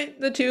this point,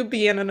 the two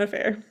began an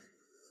affair.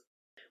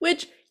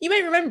 Which, you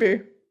might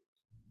remember,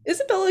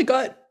 Isabella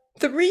got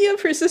 3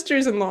 of her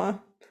sisters-in-law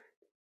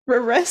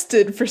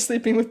arrested for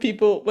sleeping with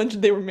people when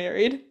they were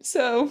married,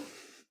 so...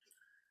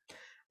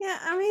 Yeah,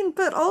 I mean,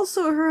 but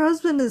also her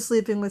husband is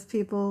sleeping with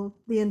people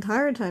the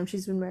entire time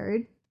she's been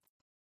married.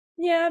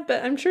 Yeah,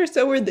 but I'm sure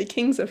so were the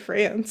kings of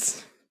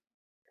France.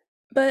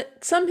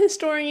 But some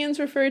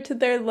historians refer to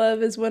their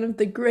love as one of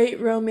the great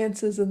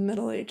romances of the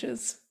Middle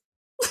Ages.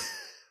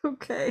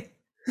 Okay.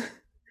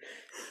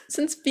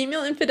 Since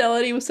female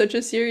infidelity was such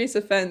a serious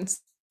offense,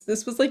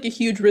 this was like a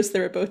huge risk they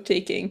were both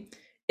taking.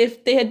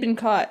 If they had been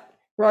caught,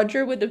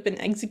 Roger would have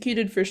been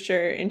executed for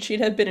sure, and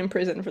she'd have been in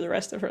prison for the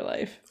rest of her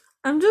life.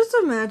 I'm just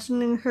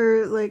imagining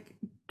her, like,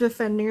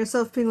 defending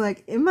herself, being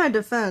like, in my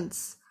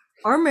defense,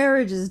 our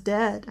marriage is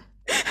dead.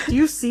 Do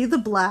you see the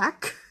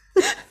black?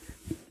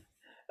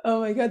 Oh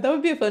my god, that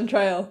would be a fun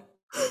trial.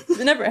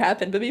 It never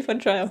happened, but it'd be a fun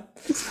trial.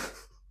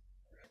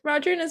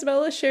 Roger and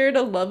Isabella shared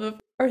a love of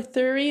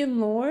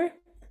Arthurian lore,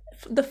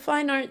 the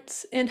fine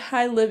arts, and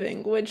high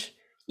living, which,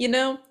 you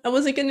know, I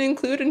wasn't going to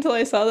include until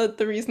I saw that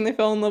the reason they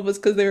fell in love was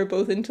because they were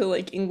both into,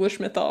 like, English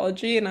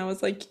mythology, and I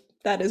was like,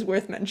 that is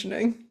worth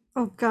mentioning.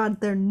 Oh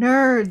god, they're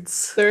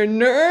nerds. They're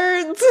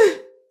nerds!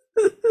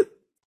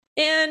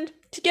 And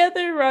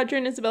together, Roger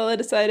and Isabella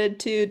decided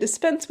to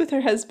dispense with her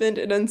husband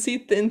and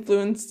unseat the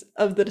influence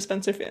of the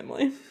Despenser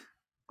family.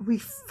 Are we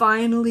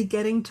finally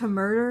getting to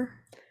murder?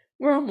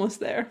 We're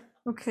almost there.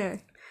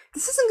 Okay.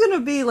 This isn't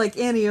gonna be like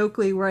Annie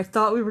Oakley, where I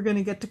thought we were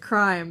gonna get to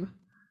crime,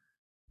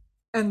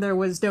 and there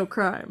was no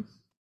crime.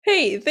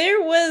 Hey,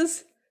 there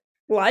was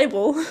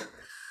libel.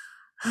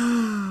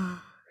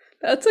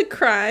 That's a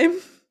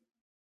crime.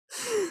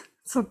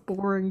 It's a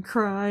boring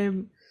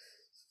crime.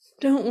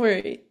 Don't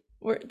worry.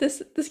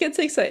 This gets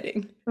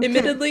exciting. Okay.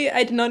 Admittedly,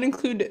 I did not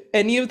include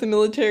any of the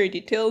military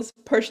details,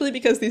 partially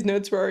because these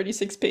notes were already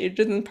 6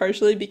 pages, and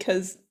partially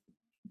because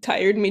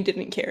Tired Me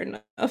didn't care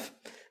enough.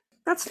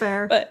 That's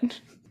fair. But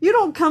you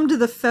don't come to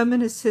the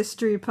Feminist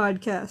History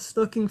podcast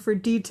looking for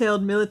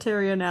detailed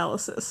military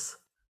analysis.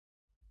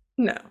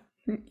 No.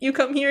 You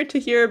come here to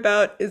hear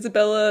about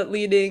Isabella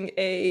leading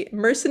a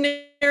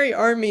mercenary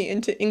army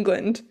into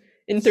England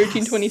in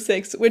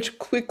 1326, which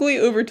quickly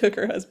overtook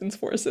her husband's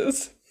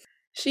forces.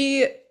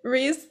 She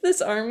raised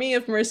this army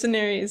of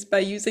mercenaries by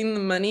using the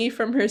money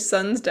from her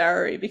son's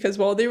dowry, because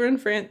while they were in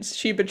France,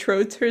 she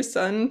betrothed her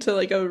son to,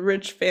 like, a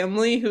rich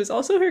family who was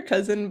also her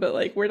cousin, but,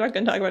 like, we're not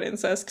going to talk about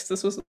incest because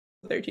this was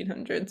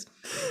 1300s.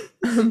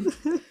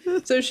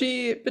 So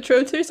she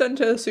betrothed her son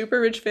to a super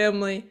rich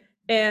family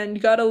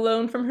and got a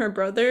loan from her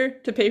brother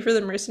to pay for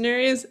the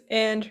mercenaries,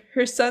 and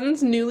her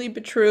son's newly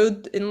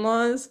betrothed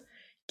in-laws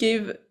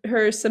gave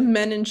her some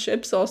men and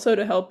ships also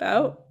to help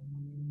out.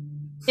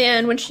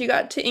 And when she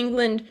got to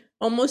England,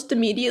 almost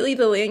immediately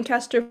the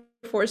Lancaster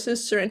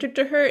forces surrendered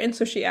to her, and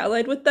so she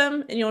allied with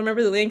them. And you'll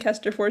remember the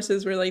Lancaster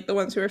forces were like the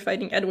ones who were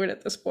fighting Edward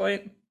at this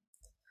point.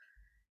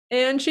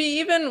 And she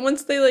even,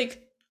 once they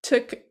like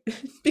took,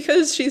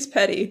 because she's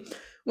petty,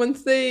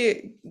 once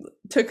they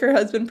took her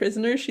husband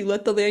prisoner, she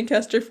let the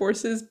Lancaster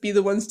forces be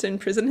the ones to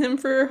imprison him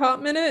for a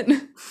hot minute.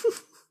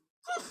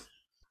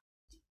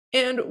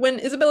 And when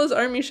Isabella's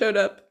army showed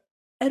up,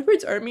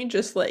 Edward's army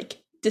just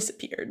like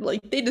disappeared.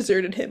 Like they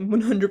deserted him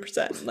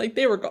 100%. Like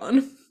they were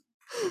gone.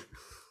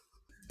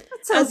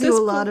 That tells you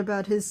a lot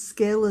about his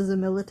skill as a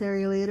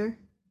military leader.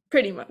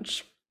 Pretty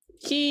much.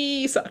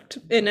 He sucked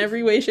in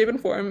every way, shape,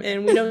 and form,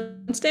 and we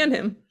don't stand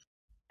him.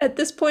 At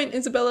this point,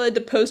 Isabella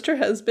deposed her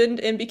husband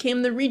and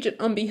became the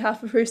regent on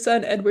behalf of her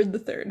son, Edward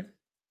III.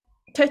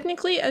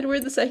 Technically,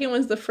 Edward II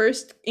was the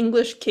first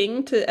English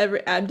king to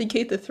ever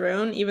abdicate the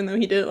throne, even though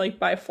he did it like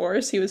by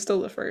force, he was still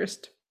the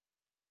first.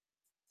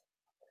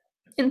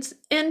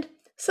 And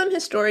some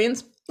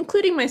historians,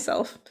 including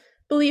myself,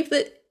 believe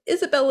that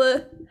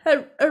Isabella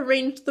had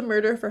arranged the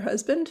murder of her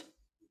husband.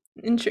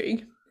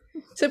 Intrigue.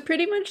 So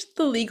pretty much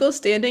the legal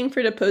standing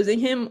for deposing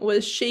him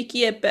was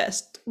shaky at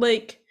best.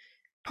 Like,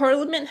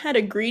 Parliament had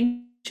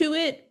agreed to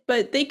it,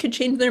 but they could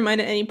change their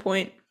mind at any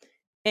point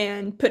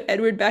and put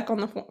Edward back on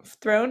the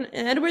throne.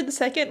 And Edward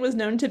II was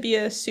known to be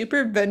a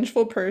super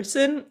vengeful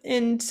person,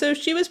 and so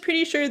she was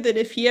pretty sure that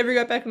if he ever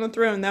got back on the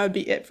throne, that would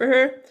be it for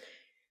her.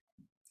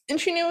 And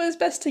she knew it was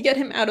best to get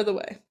him out of the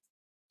way.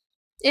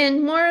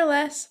 And more or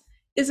less,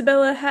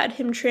 Isabella had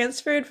him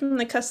transferred from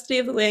the custody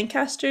of the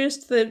Lancasters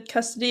to the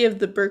custody of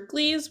the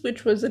Berkeleys,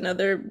 which was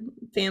another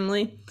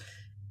family.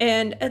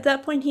 And at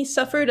that point, he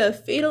suffered a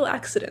fatal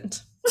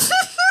accident.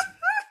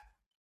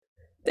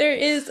 There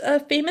is a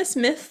famous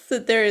myth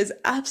that there is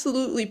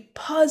absolutely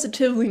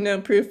positively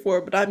no proof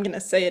for, but I'm going to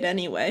say it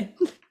anyway,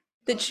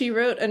 that she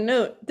wrote a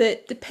note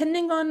that,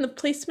 depending on the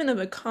placement of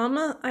a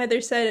comma,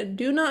 either said,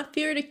 "Do not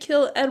fear to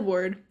kill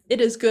Edward, it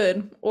is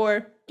good,"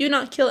 or "Do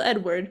not kill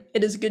Edward,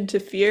 it is good to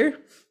fear."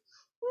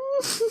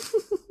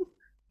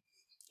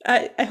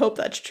 I hope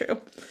that's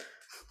true.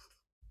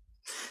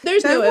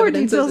 There's no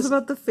evidence details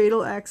about the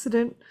fatal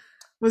accident.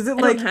 Was it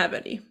I don't have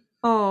any.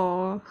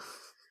 Oh.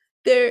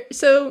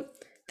 So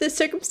the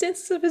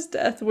circumstances of his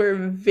death were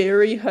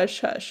very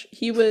hush-hush.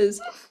 He was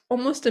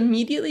almost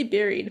immediately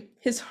buried.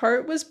 His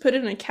heart was put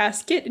in a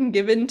casket and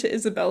given to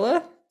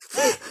Isabella.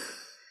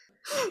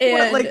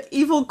 And what, like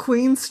evil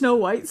Queen Snow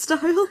White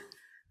style?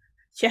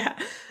 Yeah.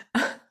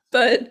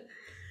 But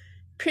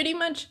pretty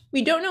much,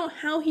 we don't know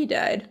how he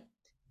died.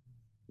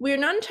 We're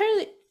not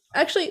entirely...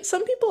 Actually,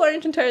 some people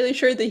aren't entirely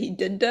sure that he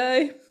did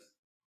die.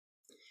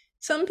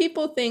 Some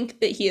people think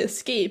that he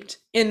escaped.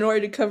 In order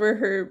to cover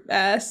her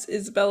ass,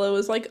 Isabella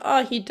was like,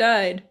 "Oh, he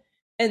died."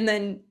 And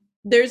then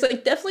there's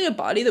like definitely a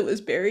body that was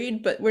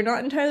buried, but we're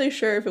not entirely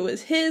sure if it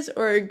was his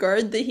or a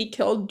guard that he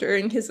killed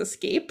during his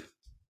escape.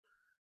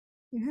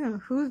 Yeah,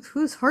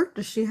 whose heart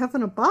does she have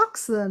in a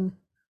box then?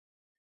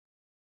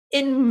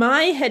 In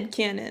my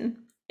headcanon,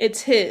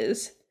 it's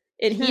his,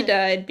 and he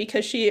died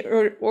because she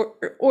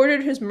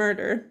ordered his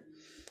murder.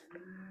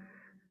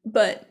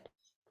 But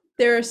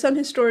there are some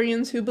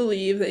historians who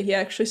believe that he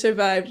actually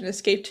survived and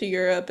escaped to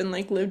Europe and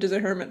like lived as a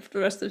hermit for the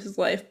rest of his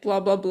life. Blah,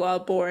 blah, blah,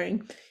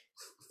 boring.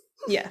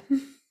 Yeah.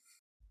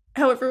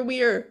 However,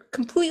 we are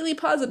completely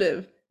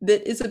positive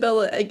that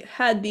Isabella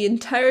had the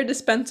entire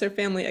Despenser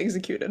family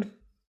executed.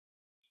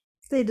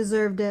 They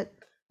deserved it.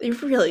 They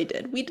really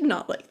did. We did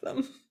not like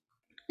them.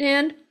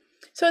 And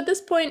so at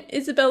this point,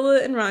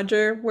 Isabella and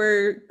Roger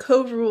were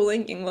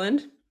co-ruling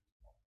England.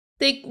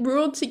 They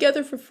ruled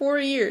together for 4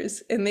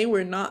 years, and they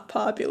were not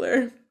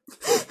popular.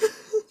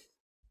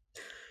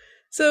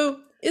 So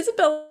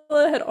Isabella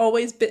had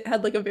always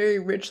had like a very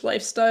rich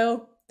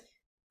lifestyle.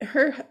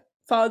 Her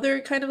father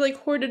kind of like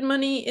hoarded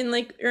money and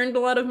like earned a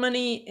lot of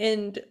money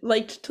and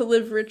liked to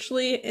live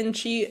richly, and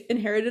she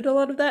inherited a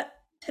lot of that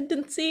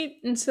tendency.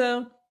 And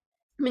so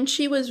when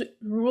she was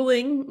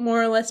ruling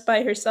more or less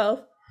by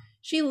herself,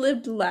 she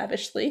lived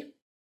lavishly,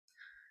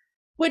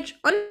 which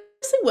honestly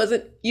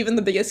wasn't even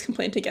the biggest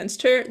complaint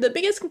against her. The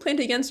biggest complaint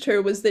against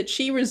her was that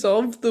she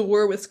resolved the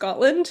war with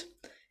Scotland,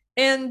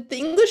 and the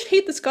English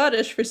hate the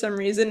Scottish for some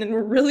reason and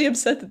were really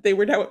upset that they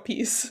were now at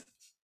peace.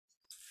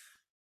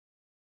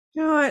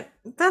 You know what?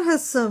 That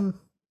has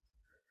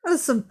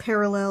some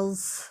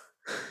parallels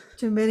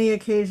to many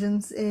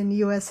occasions in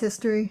US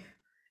history.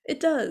 It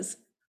does.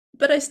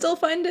 But I still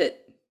find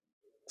it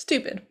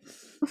stupid.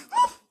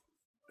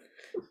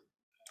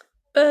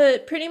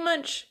 But pretty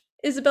much,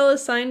 Isabella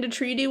signed a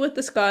treaty with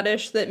the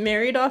Scottish that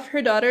married off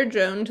her daughter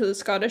Joan to the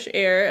Scottish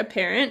heir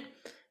apparent,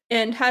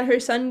 and had her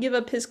son give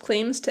up his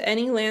claims to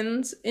any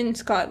lands in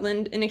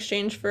Scotland in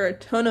exchange for a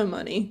ton of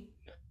money.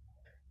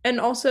 And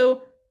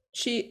also,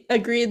 she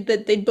agreed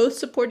that they'd both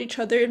support each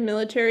other in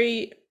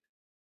military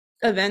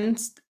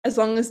events as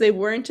long as they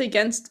weren't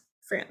against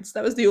France.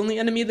 That was the only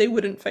enemy they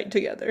wouldn't fight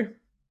together.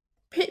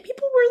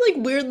 People were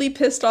like weirdly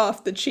pissed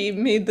off that she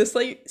made this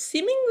like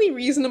seemingly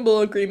reasonable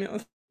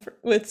agreement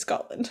with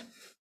Scotland.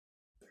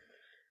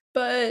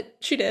 But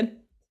she did.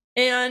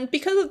 And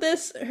because of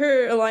this,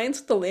 her alliance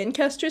with the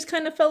Lancasters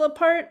kind of fell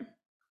apart.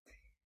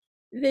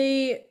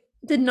 They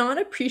did not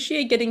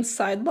appreciate getting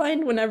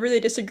sidelined whenever they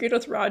disagreed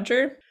with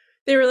Roger.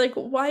 They were like,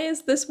 why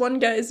is this one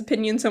guy's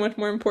opinion so much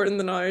more important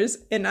than ours?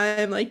 And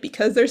I'm like,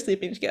 because they're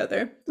sleeping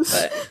together.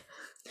 But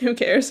who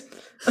cares?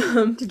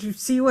 Did you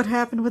see what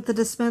happened with the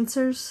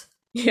dispensers?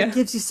 Yeah. It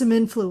gives you some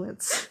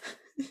influence.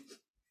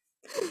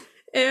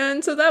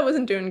 And so that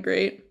wasn't doing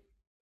great.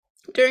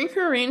 During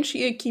her reign,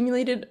 she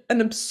accumulated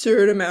an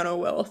absurd amount of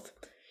wealth.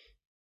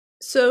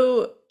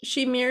 So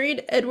she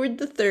married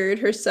Edward III,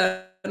 her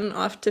son,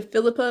 off to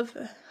Philip of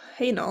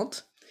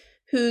Hainault,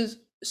 whose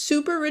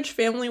super rich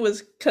family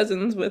was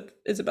cousins with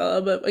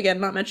Isabella, but again,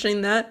 not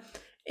mentioning that,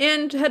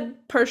 and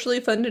had partially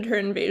funded her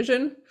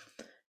invasion.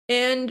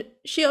 And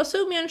she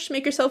also managed to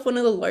make herself one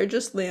of the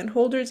largest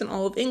landholders in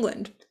all of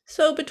England.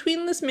 So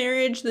between this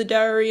marriage, the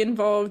dowry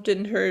involved,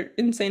 and her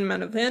insane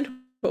amount of land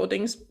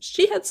holdings,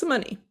 she had some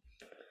money.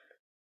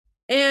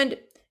 And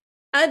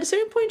at a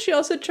certain point, she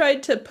also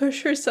tried to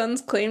push her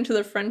son's claim to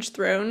the French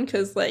throne,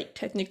 because, like,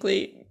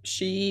 technically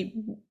she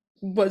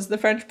was the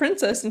French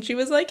princess, and she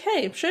was like,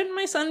 hey, shouldn't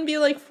my son be,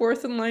 like,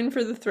 fourth in line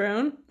for the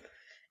throne?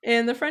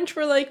 And the French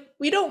were like,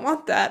 we don't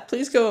want that,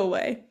 please go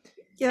away.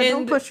 Yeah,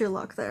 don't push your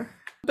luck there.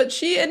 But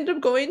she ended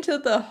up going to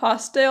the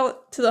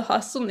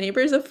hostile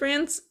neighbors of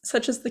France,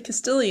 such as the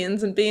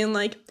Castilians, and being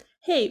like,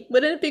 hey,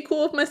 wouldn't it be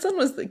cool if my son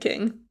was the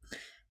king?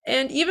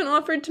 And even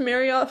offered to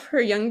marry off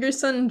her younger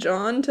son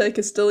John to a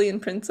Castilian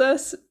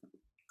princess.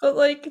 But,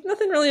 like,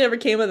 nothing really ever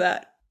came of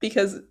that,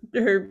 because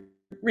her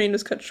reign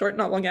was cut short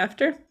not long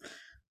after.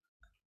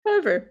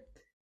 However,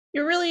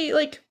 you're really,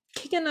 like,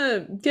 kicking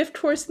a gift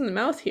horse in the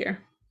mouth here.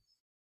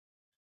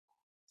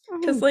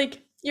 Because,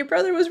 like, your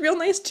brother was real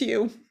nice to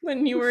you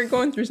when you were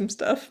going through some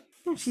stuff.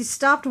 She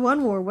stopped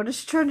one war. What is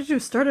she trying to do?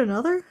 Start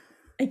another?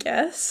 I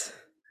guess.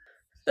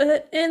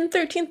 But in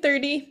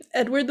 1330,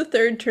 Edward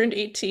III turned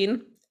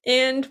 18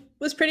 and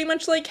was pretty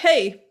much like,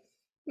 hey,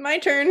 my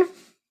turn.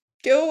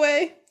 Go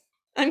away.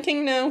 I'm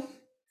king now.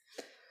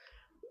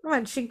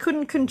 What, she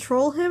couldn't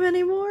control him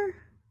anymore?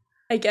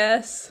 I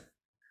guess.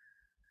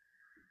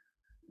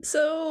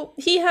 So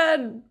he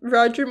had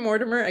Roger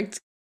Mortimer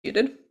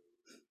executed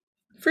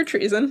for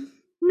treason.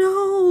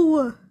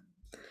 No!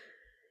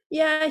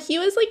 Yeah, he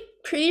was like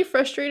pretty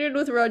frustrated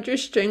with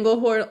Roger's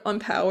stranglehold on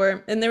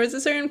power, and there was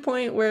a certain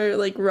point where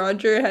like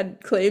Roger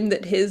had claimed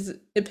that his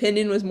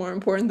opinion was more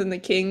important than the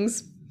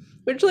king's,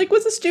 which like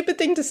was a stupid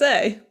thing to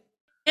say.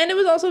 And it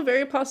was also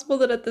very possible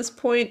that at this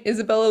point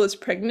Isabella was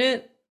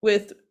pregnant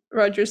with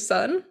Roger's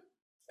son,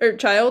 or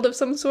child of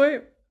some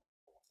sort,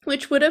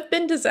 which would have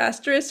been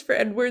disastrous for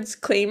Edward's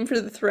claim for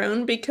the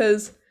throne,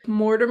 because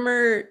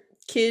Mortimer,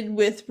 kid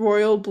with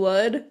royal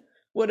blood,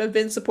 would have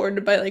been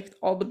supported by like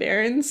all the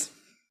barons.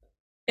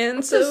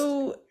 And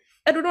so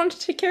Edward wanted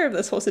to take care of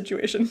this whole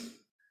situation.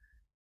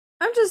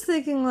 I'm just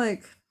thinking,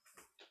 like,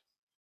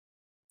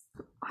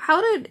 how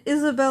did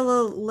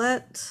Isabella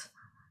let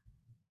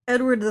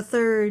Edward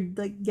III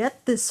like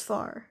get this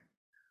far?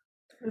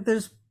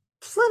 There's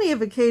plenty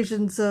of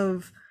occasions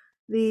of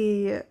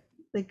the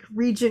like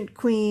regent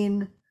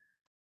queen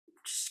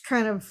just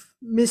kind of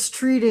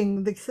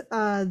mistreating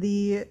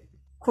the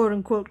quote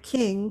unquote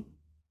king.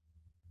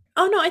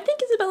 Oh no, I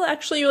think Isabella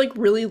actually like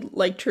really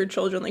liked her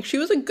children. Like she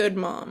was a good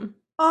mom.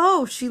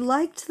 Oh, she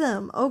liked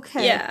them.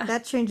 Okay. Yeah.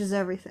 That changes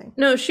everything.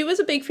 No, she was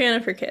a big fan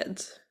of her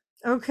kids.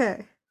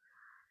 Okay.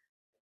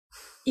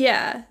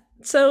 Yeah.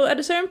 So at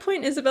a certain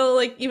point, Isabella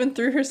like even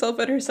threw herself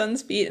at her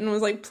son's feet and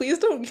was like, please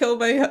don't kill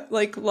my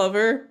like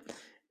lover.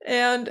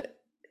 And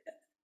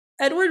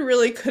Edward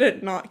really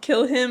couldn't not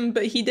kill him,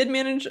 but he did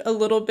manage a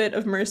little bit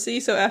of mercy.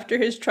 So after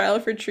his trial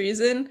for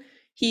treason,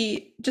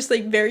 he just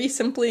like very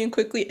simply and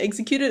quickly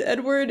executed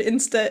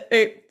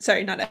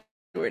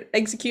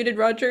executed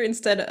Roger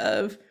instead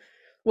of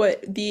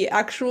what the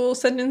actual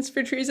sentence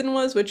for treason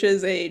was, which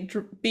is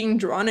being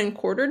drawn and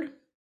quartered.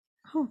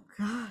 Oh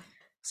God.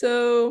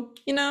 So,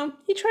 you know,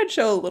 he tried to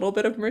show a little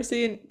bit of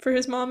mercy for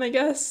his mom, I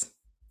guess.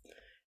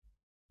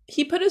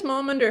 He put his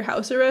mom under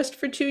house arrest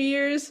for 2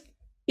 years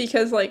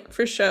because, like,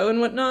 for show and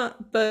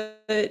whatnot,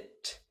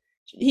 but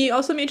he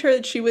also made sure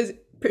that she was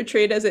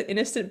portrayed as an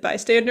innocent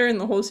bystander in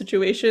the whole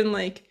situation,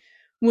 like,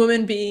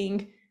 woman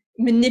being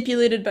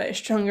manipulated by a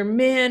stronger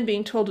man,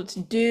 being told what to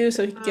do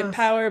so he could get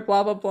power,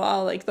 blah, blah,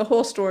 blah, like, the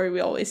whole story we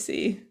always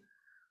see.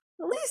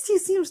 At least he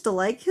seems to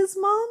like his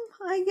mom,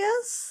 I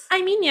guess.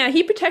 I mean, yeah,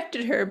 he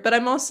protected her, but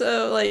I'm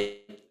also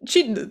like,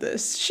 she did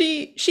this.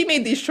 She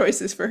made these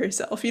choices for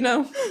herself, you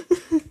know?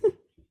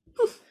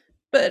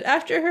 But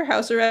after her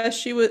house arrest,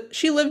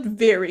 she lived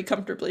very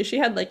comfortably. She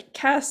had like a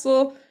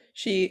castle,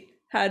 she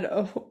had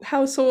a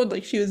household,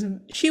 like she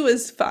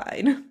was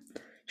fine.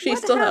 She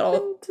still had all.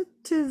 What happened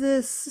to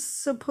this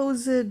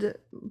supposed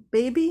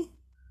baby?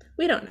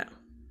 We don't know.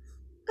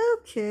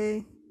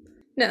 Okay.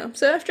 No.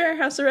 So after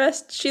her house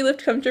arrest, she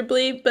lived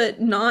comfortably,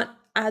 but not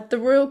at the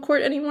royal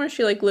court anymore.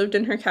 She like lived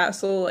in her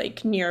castle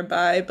like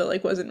nearby, but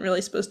like wasn't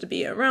really supposed to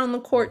be around the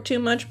court too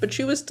much, but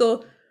she was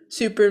still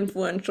super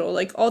influential.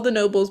 Like all the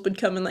nobles would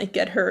come and like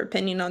get her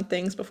opinion on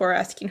things before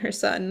asking her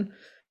son.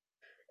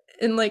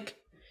 And like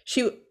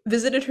she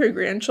visited her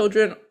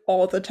grandchildren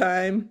all the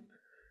time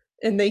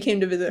and they came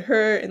to visit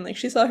her and like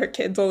she saw her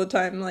kids all the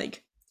time.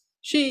 Like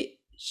she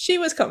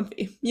was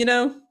comfy, you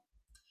know?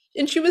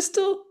 And she was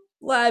still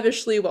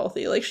lavishly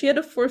wealthy. Like she had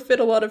to forfeit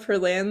a lot of her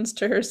lands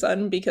to her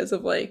son because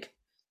of like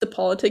the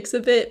politics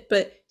of it,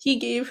 but he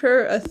gave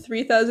her a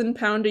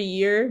 £3,000 a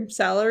year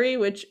salary,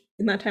 which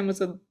in that time was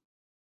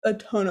a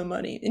ton of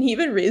money. And he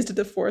even raised it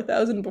to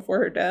 4,000 before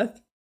her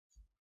death.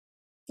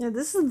 Yeah,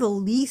 this is the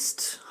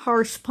least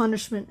harsh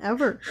punishment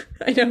ever.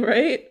 I know,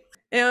 right?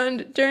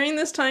 And during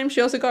this time,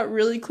 she also got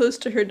really close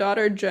to her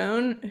daughter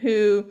Joan,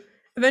 who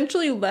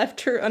eventually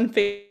left her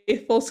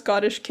unfaithful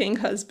Scottish king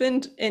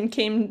husband and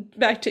came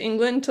back to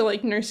England to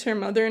like nurse her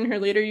mother in her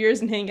later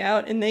years and hang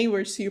out, and they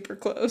were super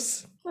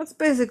close. That's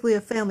basically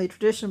a family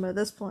tradition by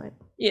this point.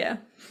 Yeah.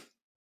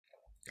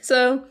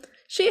 So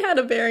she had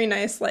a very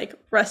nice like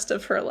rest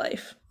of her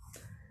life.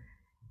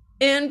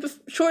 And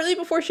shortly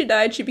before she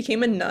died, she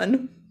became a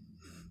nun.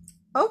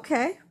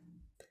 Okay,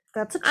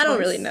 that's a I don't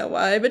really choice. know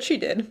why, but she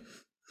did.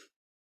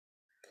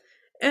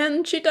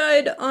 And she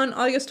died on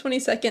August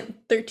 22nd,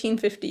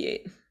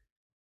 1358.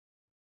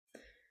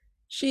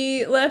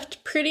 She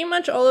left pretty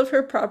much all of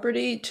her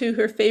property to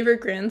her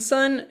favorite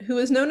grandson, who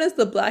was known as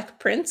the Black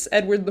Prince,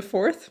 Edward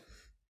IV.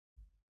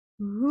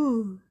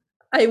 Ooh.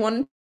 I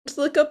wanted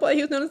to look up why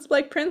he was known as the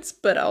Black Prince,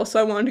 but also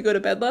I wanted to go to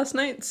bed last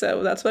night,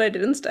 so that's what I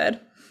did instead.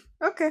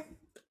 Okay.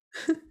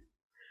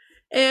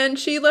 And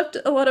she left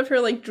a lot of her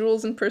like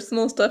jewels and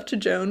personal stuff to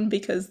Joan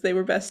because they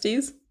were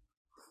besties.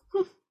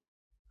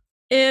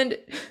 And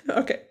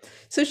okay,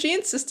 so she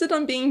insisted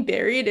on being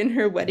buried in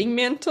her wedding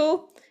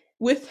mantle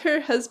with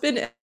her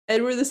husband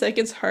Edward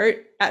II's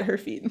heart at her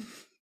feet.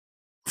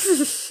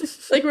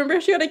 Like, remember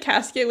she had a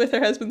casket with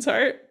her husband's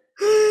heart?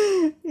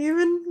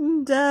 Even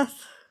in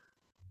death.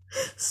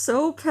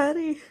 So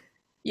petty.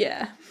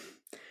 Yeah.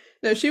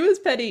 No, she was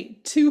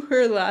petty to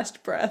her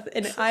last breath,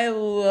 and I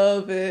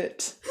love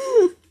it.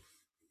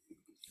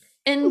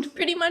 And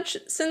pretty much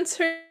since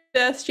her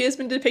death, she has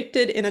been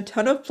depicted in a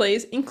ton of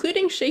plays,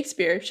 including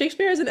Shakespeare.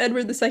 Shakespeare has an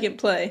Edward II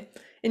play,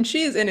 and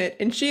she is in it,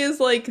 and she is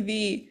like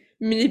the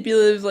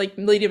manipulative, like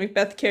Lady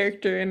Macbeth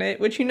character in it,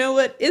 which you know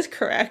what is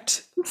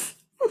correct.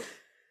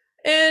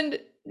 And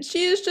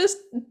she is just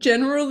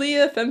generally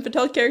a femme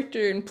fatale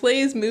character in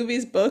plays,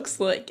 movies, books,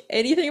 like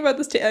anything about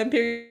this time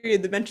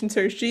period that mentions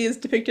her, she is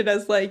depicted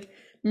as like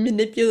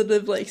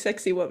manipulative, like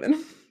sexy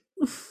woman.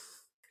 It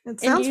And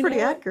sounds you pretty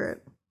know what?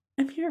 accurate.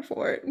 I'm here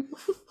for it.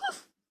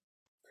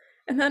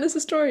 And that is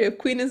the story of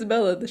Queen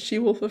Isabella, the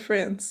she-wolf of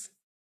France.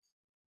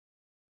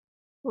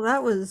 Well,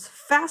 that was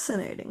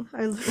fascinating.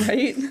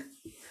 Right?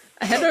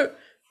 I had a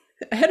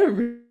I had a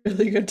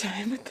really good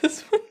time with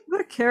this one.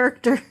 What a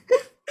character.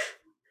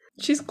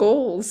 She's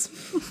goals.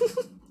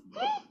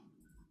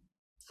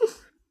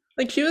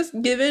 Like she was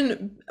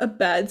given a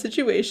bad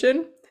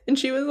situation and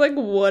she was like,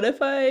 what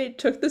if I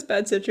took this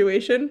bad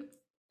situation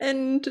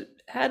and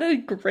had a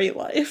great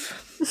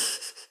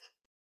life?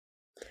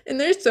 And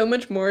there's so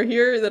much more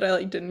here that I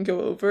like didn't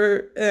go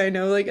over. And I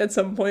know like at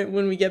some point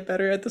when we get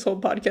better at this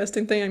whole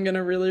podcasting thing, I'm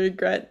gonna really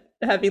regret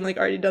having like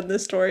already done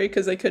this story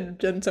because I could have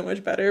done so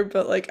much better,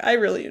 but like I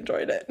really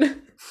enjoyed it. I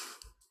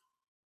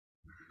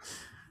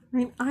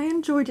mean, I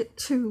enjoyed it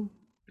too.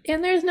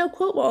 And there's no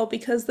quote wall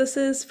because this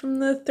is from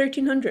the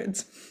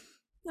 1300s.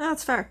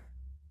 That's fair.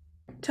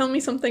 Tell me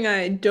something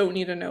I don't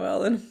need to know,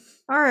 Ellen.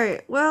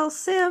 Alright, well,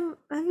 Sam,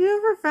 have you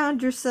ever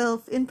found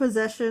yourself in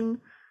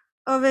possession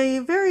of a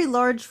very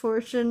large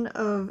fortune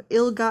of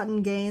ill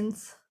gotten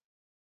gains?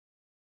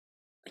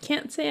 I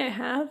can't say I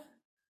have.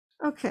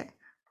 Okay,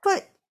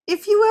 but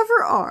if you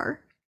ever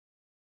are,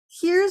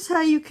 here's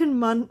how you can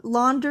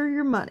launder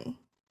your money.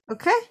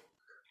 Okay?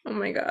 Oh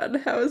my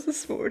god, how is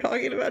this what we're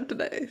talking about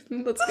today?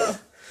 Let's go.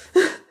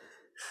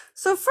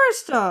 So,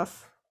 first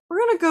off, we're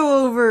going to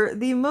go over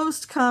the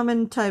most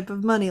common type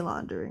of money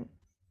laundering.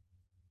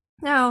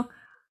 Now,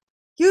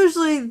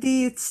 usually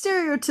the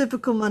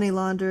stereotypical money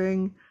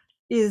laundering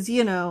is,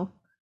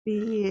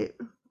 the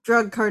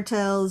drug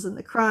cartels and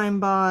the crime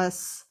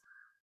boss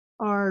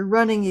are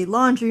running a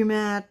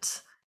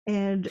laundromat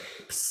and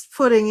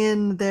putting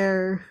in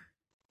their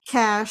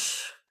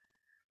cash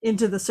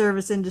into the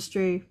service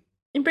industry.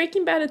 In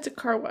Breaking Bad, it's a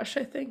car wash,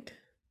 I think.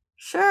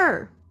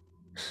 Sure.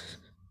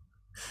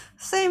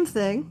 Same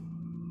thing.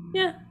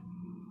 Yeah.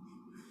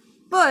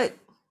 But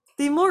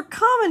the more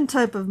common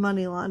type of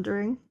money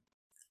laundering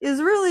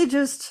is really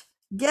just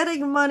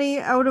getting money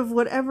out of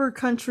whatever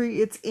country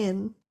it's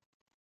in,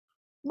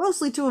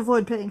 mostly to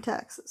avoid paying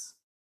taxes.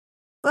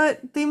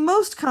 But the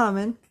most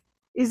common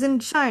is in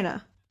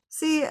China.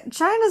 See,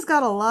 China's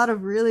got a lot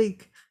of really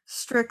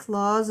strict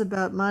laws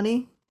about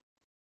money,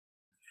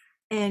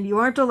 and you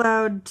aren't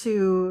allowed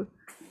to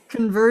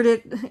convert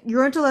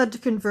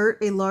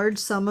a large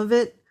sum of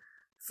it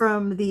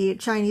from the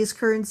Chinese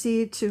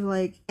currency to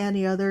like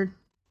any other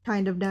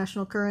kind of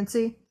national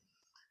currency.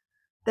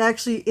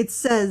 Actually, it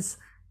says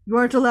you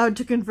aren't allowed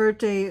to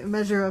convert a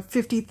measure of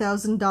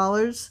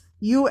 $50,000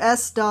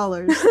 US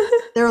dollars.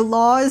 There are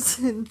laws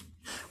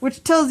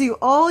which tells you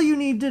all you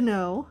need to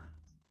know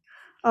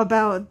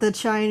about the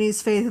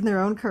Chinese faith in their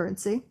own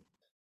currency.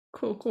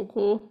 Cool, cool,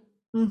 cool.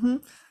 Mm-hmm.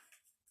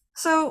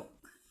 So,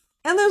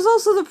 and there's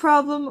also the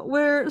problem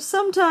where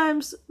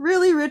sometimes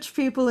really rich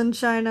people in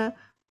China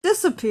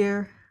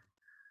disappear.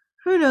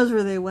 Who knows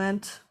where they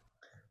went?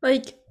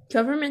 Like,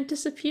 government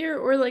disappear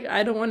or like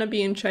I don't want to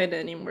be in China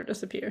anymore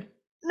disappear?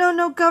 No,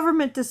 no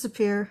government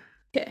disappear.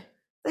 Okay.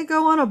 They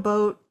go on a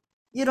boat.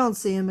 You don't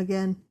see them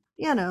again.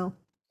 You know.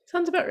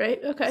 Sounds about right.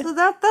 Okay. So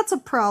that's a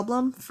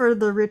problem for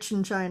the rich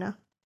in China.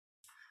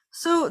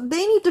 So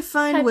they need to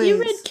find Have you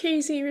read ways.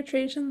 Crazy Rich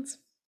Asians?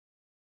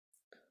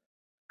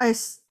 I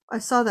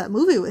saw that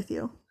movie with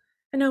you.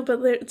 I know, but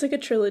it's like a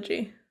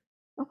trilogy.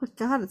 Oh my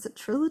god, it's a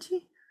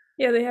trilogy?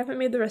 Yeah, they haven't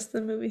made the rest of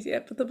the movies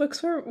yet, but the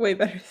books were way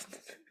better than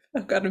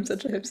Oh god, I'm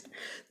such a hipster.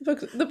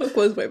 The book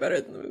was way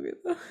better than the movie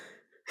though.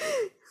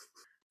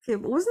 Okay,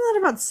 but wasn't that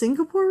about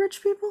Singapore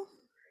rich people?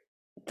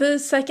 The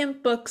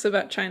second book's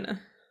about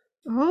China.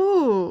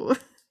 Oh.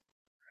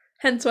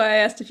 Hence why I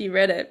asked if you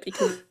read it,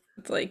 because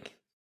it's like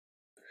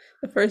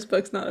the first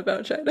book's not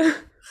about China.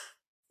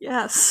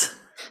 Yes.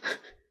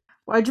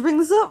 Why'd you bring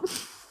this up?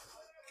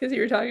 Because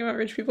you were talking about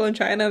rich people in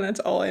China, and that's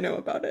all I know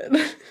about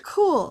it.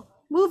 Cool.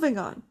 Moving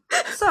on.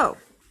 So,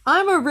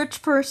 I'm a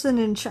rich person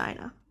in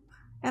China,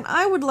 and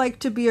I would like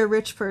to be a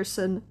rich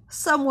person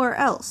somewhere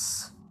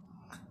else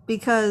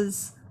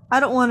because I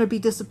don't want to be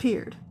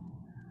disappeared.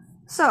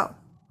 So,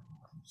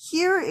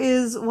 here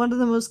is one of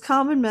the most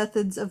common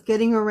methods of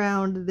getting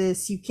around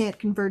this you can't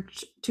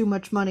convert too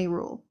much money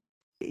rule.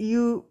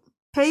 You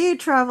pay a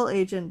travel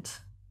agent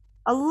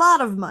a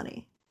lot of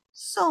money,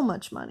 so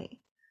much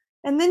money,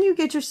 and then you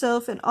get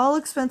yourself an all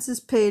expenses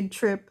paid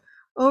trip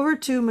over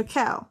to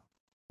Macau,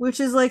 which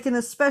is like in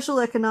a special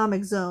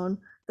economic zone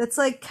that's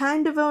like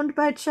kind of owned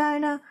by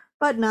China,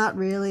 but not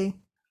really.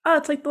 Oh,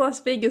 it's like the Las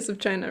Vegas of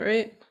China,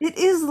 right? It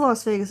is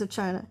Las Vegas of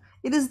China.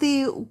 It is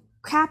the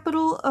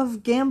capital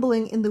of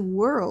gambling in the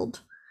world.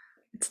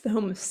 It's the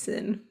home of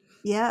sin.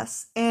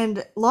 Yes,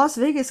 and Las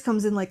Vegas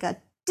comes in like a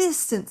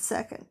distant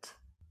second.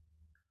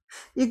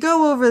 You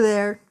go over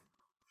there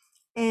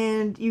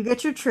and you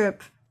get your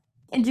trip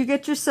and you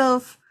get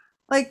yourself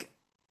like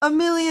 $1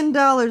 million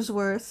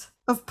worth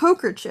of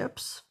poker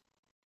chips.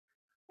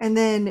 And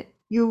then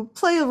you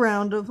play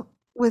around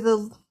with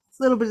a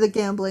little bit of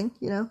gambling,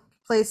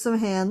 play some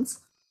hands.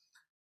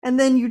 And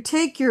then you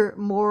take your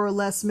more or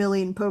less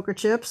million poker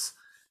chips,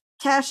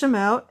 cash them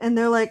out, and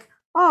they're like,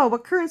 oh,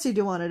 what currency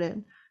do you want it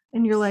in?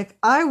 And you're like,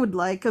 I would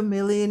like $1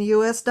 million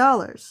US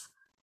dollars.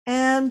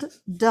 And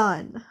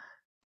done.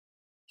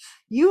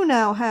 You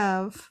now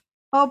have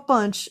a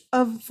bunch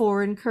of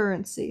foreign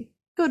currency.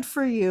 Good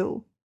for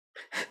you.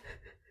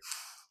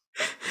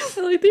 I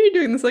like that you're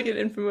doing this like an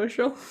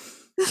infomercial.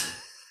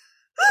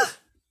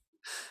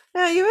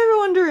 Now, you may be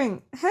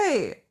wondering,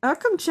 hey, how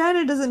come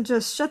China doesn't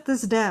just shut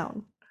this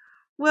down?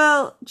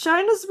 Well,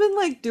 China's been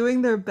like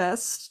doing their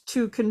best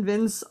to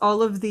convince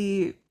all of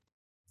the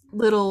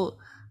little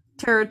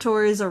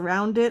territories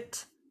around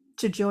it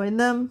to join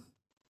them.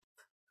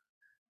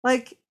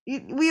 Like,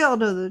 we all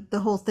know the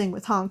whole thing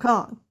with Hong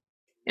Kong.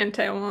 And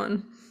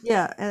Taiwan.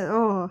 Yeah,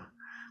 and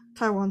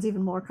Taiwan's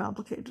even more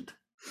complicated.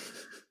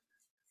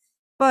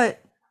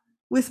 But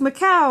with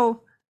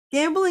Macau,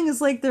 gambling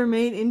is like their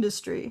main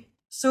industry.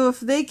 So if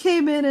they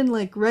came in and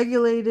like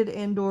regulated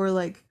and or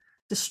like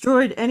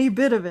destroyed any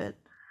bit of it,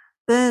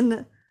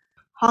 then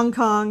Hong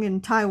Kong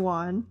and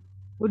Taiwan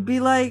would be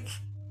like,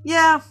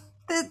 yeah,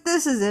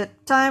 this is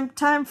it.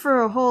 Time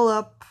for a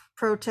whole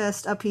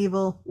protest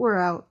upheaval. We're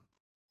out.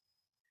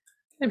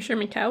 I'm sure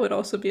Macau would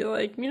also be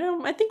like,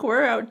 I think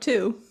we're out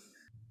too.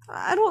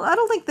 I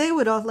don't think they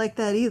would like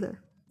that either.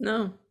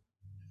 No.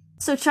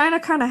 So China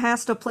kind of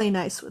has to play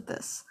nice with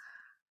this.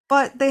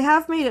 But they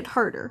have made it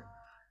harder.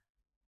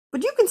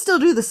 But you can still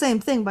do the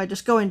same thing by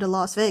just going to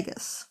Las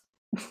Vegas.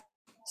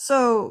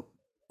 So,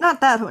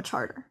 not that much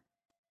harder.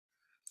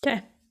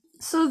 Okay.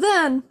 So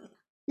then,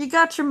 you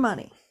got your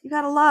money. You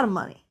got a lot of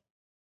money.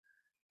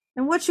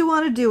 And what you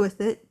want to do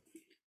with it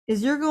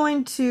is you're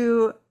going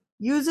to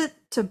use it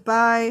to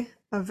buy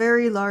a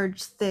very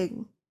large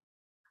thing.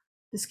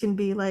 This can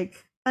be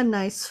like a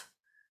nice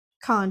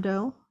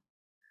condo,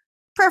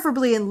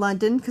 preferably in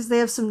London because they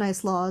have some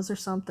nice laws or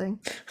something.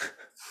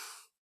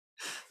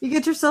 You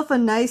get yourself a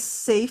nice,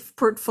 safe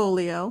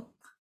portfolio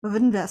of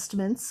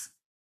investments.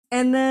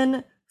 And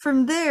then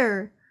from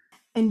there,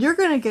 and you're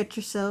going to get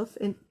yourself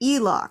an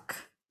ELOC,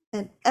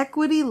 an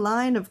equity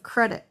line of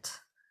credit.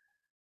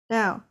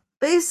 Now,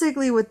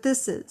 basically what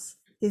this is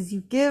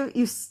you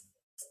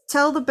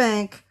tell the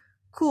bank,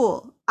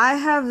 cool, I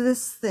have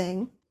this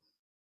thing,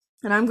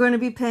 and I'm going to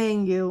be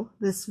paying you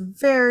this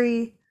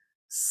very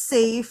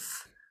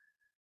safe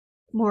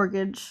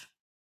mortgage.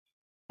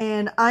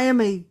 And I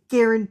am a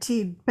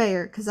guaranteed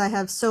payer because I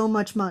have so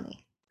much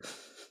money.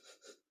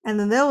 And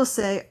then they will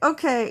say,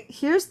 okay,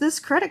 here's this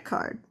credit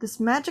card, this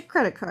magic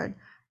credit card,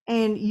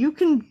 and you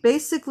can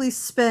basically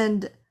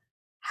spend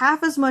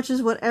half as much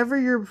as whatever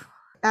your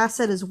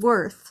asset is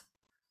worth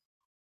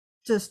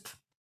just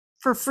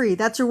for free.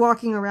 That's your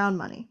walking around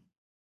money.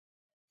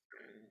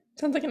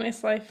 Sounds like a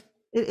nice life.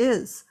 It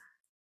is.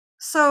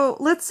 So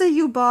let's say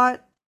you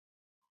bought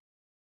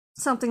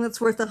something that's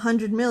worth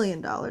 $100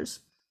 million.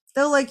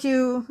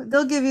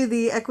 They'll give you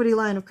the equity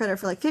line of credit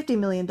for like $50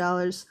 million.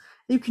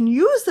 You can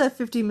use that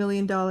 $50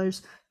 million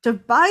to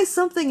buy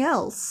something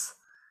else,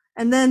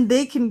 and then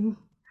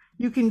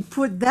you can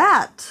put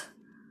that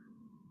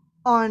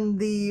on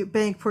the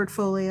bank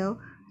portfolio,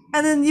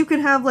 and then you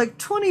can have like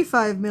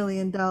 $25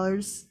 million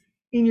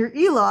in your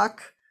ELOC,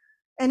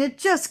 and it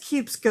just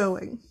keeps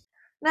going.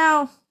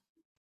 Now,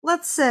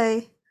 let's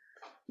say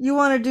you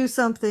want to do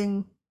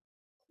something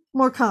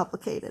more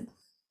complicated.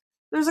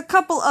 There's a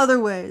couple other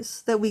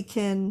ways that we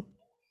can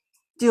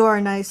do our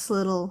nice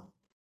little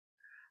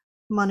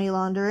money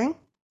laundering.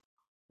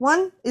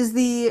 One is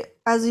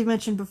as we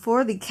mentioned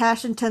before, the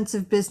cash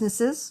intensive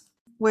businesses,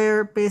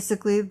 where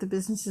basically the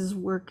businesses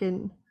work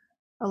in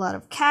a lot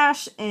of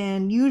cash,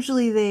 and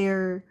usually they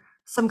are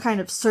some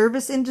kind of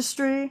service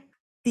industry.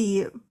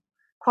 The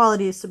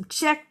quality is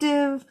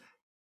subjective.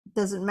 It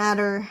doesn't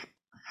matter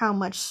how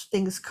much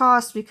things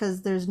cost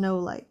because there's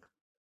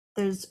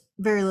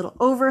very little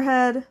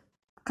overhead.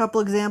 A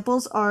couple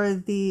examples are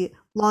the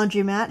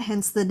laundromat,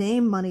 hence the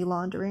name money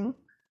laundering,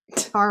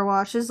 car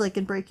washes like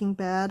in Breaking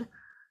Bad,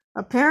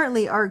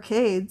 apparently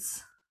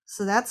arcades,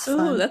 so that's fun.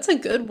 Ooh, that's a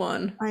good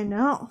one. I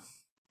know.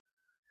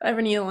 If I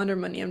ever need to launder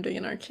money, I'm doing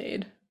an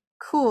arcade.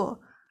 Cool.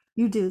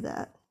 You do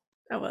that.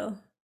 I will.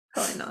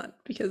 Probably not,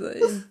 because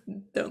I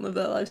don't live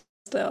that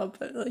lifestyle,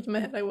 but like in my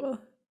head I will.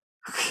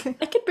 Okay.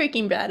 I could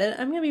Breaking Bad it.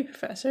 I'm gonna be a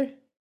professor.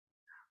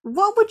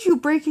 What would you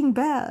Breaking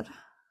Bad?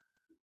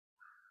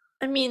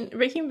 I mean,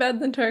 Breaking Bad,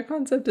 the entire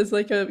concept is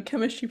like a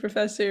chemistry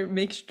professor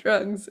makes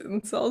drugs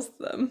and sells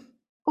them.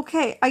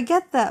 Okay, I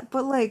get that,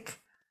 but like,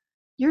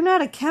 you're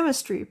not a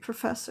chemistry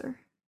professor.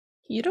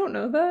 You don't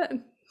know that?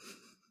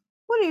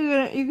 What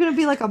are you're gonna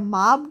be like a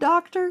mob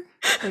doctor?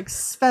 Like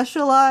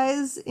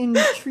specialize in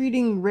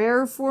treating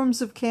rare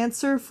forms of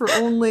cancer for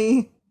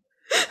only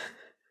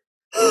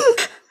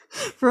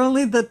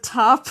the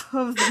top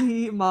of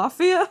the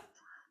mafia?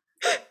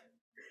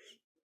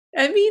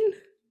 I mean,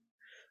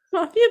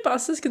 mafia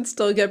bosses can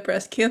still get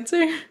breast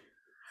cancer.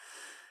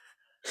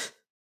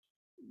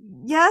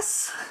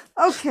 Yes.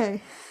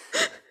 Okay.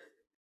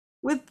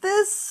 With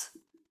this,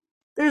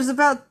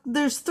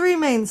 there's three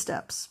main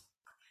steps.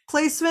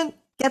 Placement,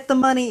 get the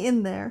money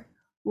in there.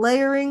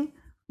 Layering,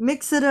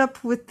 mix it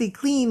up with the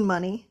clean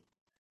money.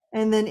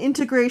 And then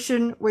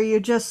integration, where you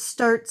just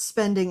start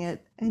spending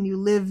it and you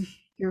live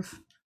your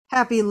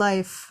happy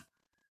life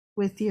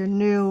with your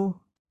new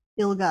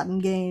ill-gotten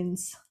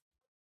gains.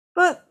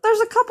 But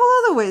there's a couple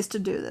other ways to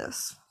do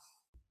this.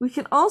 We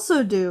can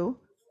also do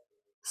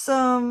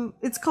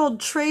it's called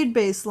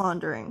trade-based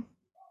laundering,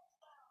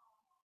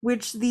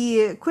 which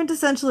the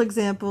quintessential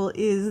example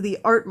is the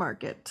art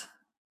market.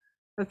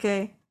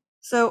 Okay?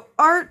 So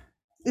art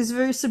is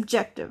very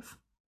subjective.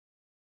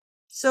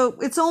 So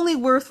it's only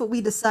worth what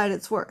we decide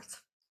it's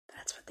worth.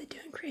 That's what they do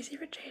in Crazy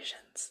Rich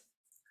Asians.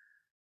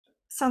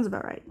 Sounds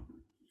about right.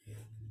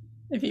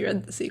 If you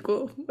read the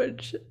sequel,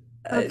 which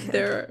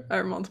there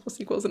are multiple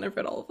sequels and I've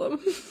read all of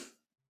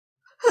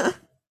them.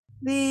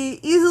 The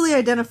easily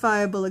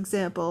identifiable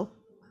example,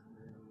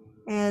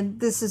 and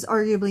this is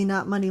arguably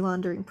not money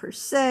laundering per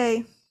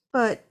se,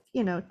 but,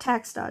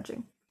 tax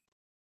dodging.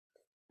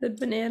 The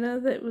banana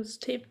that was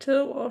taped to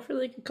the wall for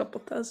like a couple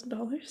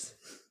 $1,000s.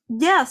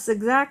 Yes,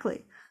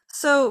 exactly.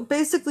 So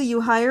basically,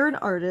 you hire an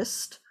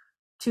artist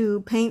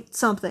to paint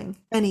something,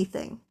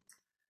 anything,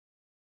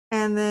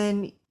 and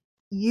then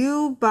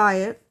you buy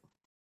it,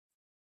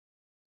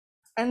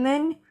 and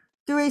then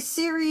through a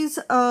series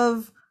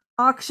of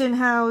auction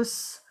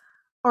house,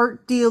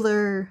 art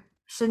dealer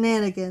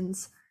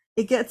shenanigans,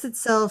 it gets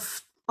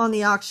itself on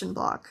the auction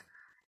block,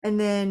 and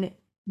then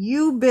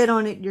you bid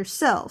on it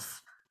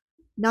yourself,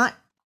 not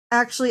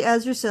actually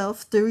as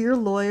yourself, through your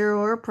lawyer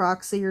or a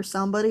proxy or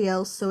somebody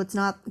else, so it's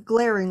not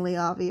glaringly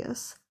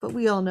obvious, but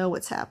we all know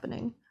what's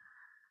happening.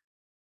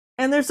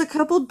 And there's a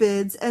couple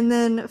bids, and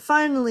then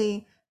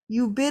finally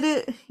you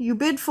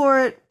bid for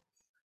it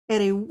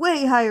at a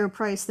way higher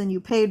price than you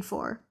paid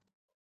for.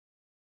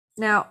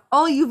 Now,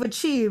 all you've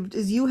achieved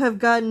is you have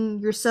gotten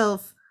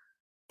yourself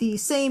the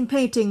same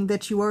painting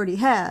that you already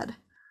had,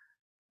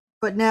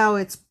 but now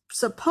it's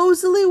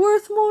supposedly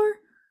worth more,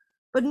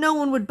 but no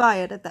one would buy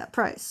it at that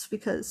price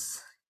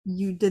because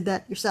you did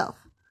that yourself.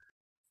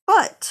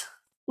 But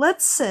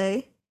let's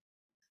say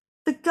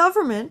the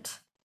government,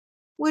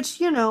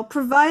 which,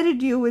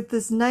 provided you with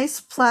this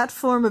nice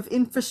platform of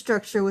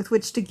infrastructure with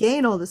which to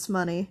gain all this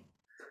money,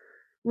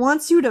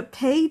 wants you to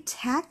pay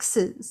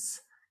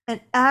taxes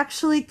and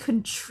actually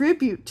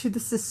contribute to the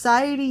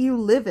society you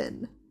live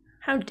in.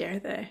 How dare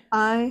they?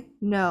 I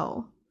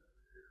know.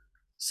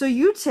 So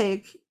you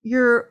take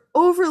your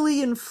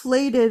overly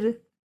inflated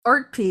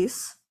art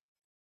piece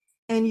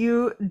and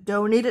you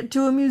donate it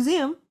to a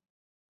museum,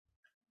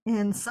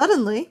 and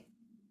suddenly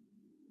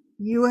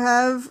you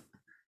have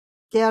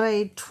got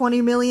a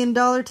 $20 million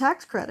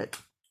tax credit.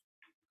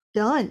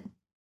 Done.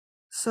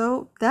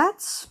 So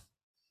that's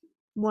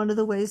one of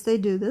the ways they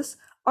do this.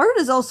 Art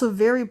is also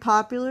very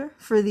popular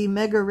for the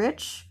mega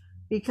rich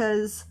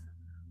because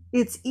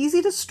it's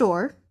easy to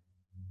store,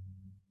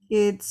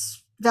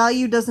 its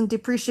value doesn't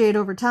depreciate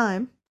over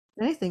time.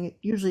 If anything, it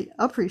usually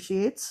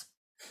appreciates.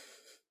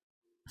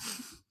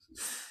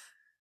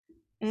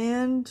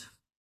 And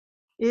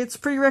it's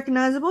pretty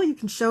recognizable. You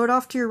can show it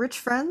off to your rich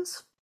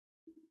friends.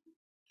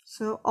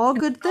 So, all And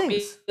good I'll be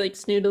things. like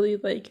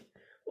snoodily like,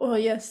 oh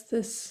yes,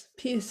 this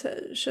piece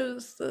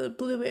shows the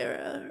blue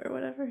era or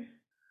whatever.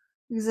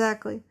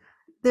 Exactly.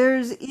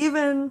 There's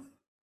even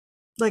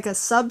like a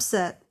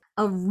subset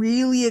of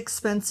really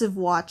expensive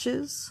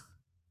watches,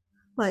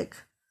 like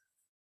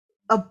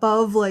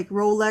above like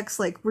Rolex,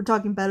 like we're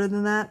talking better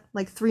than that,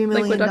 like $3 Like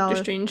what million.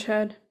 Doctor Strange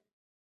had.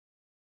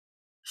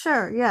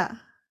 Sure, yeah.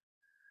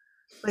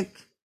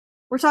 Like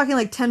we're talking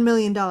like $10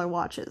 million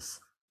watches.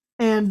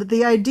 And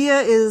the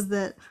idea is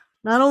that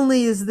not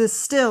only is this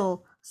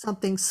still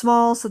something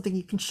small, something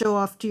you can show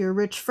off to your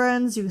rich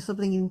friends,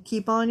 something you can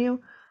keep on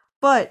you,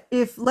 but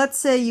if let's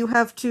say you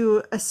have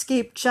to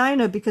escape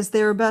China because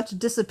they're about to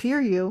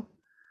disappear you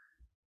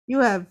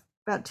have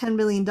about $10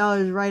 million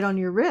right on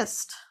your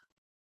wrist.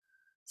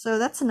 So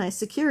that's a nice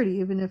security,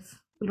 even if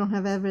we don't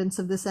have evidence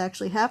of this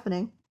actually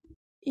happening.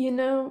 You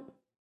know,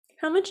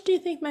 how much do you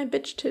think my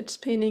bitch tits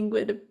painting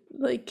would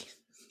like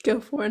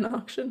go for an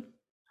auction?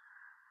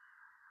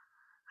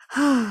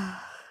 I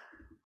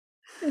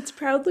It's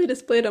proudly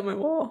displayed on my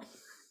wall.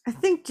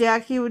 think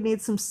Jackie would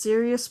need some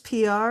serious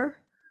PR,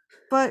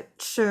 but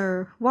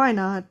sure, why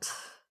not?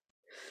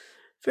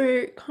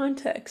 For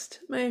context,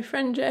 my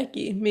friend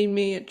Jackie made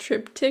me a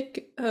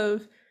triptych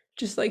of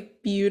just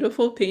like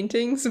beautiful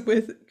paintings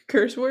with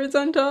curse words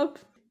on top,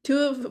 two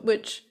of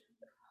which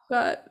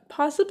got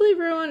possibly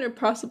ruined or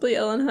possibly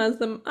Ellen has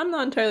them. I'm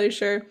not entirely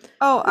sure.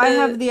 Oh, I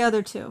have The the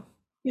other two.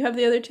 You have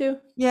the other two?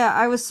 Yeah,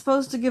 I was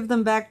supposed to give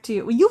them back to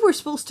you. Well, you were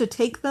supposed to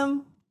take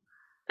them.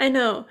 I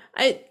know.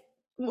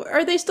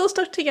 Are they still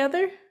stuck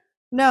together?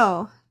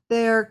 No,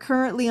 they're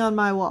currently on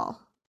my wall.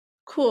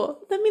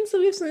 Cool. That means that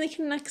we have something that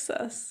connects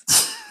us.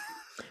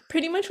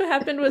 Pretty much what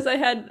happened was I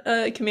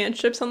had command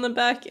strips on the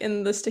back,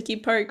 and the sticky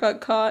part got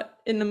caught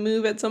in a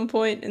move at some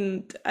point,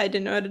 and I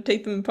didn't know how to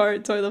take them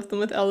apart, so I left them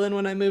with Ellen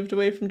when I moved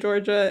away from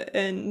Georgia,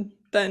 and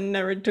then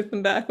never took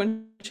them back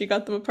when she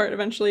got them apart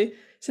eventually.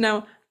 So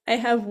now I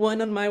have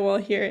one on my wall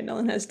here, and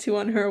Ellen has two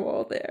on her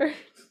wall there.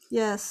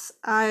 Yes,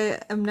 I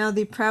am now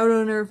the proud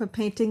owner of a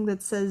painting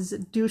that says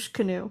douche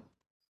canoe.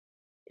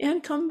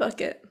 And cum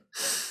bucket.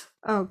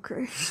 Oh,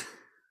 great.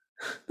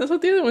 That's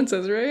what the other one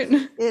says, right?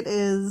 It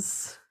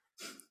is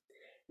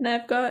And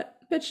I've got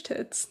bitch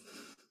tits.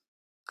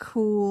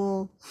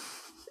 cool.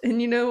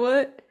 And you know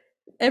what?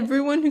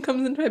 Everyone who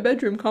comes into my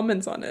bedroom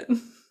comments on it.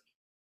 It's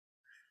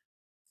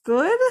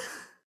Good?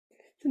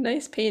 a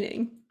nice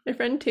painting. My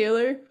friend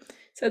Taylor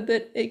said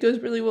that it goes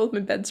really well with my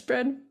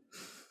bedspread.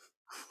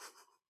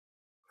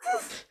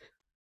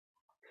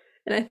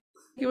 And I think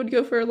it would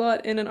go for a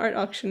lot in an art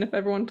auction if I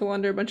ever wanted to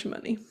launder a bunch of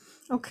money.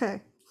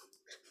 Okay.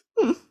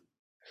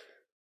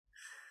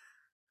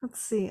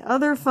 Let's see.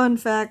 Other fun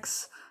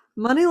facts.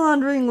 Money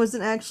laundering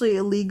wasn't actually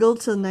illegal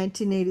till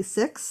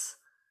 1986.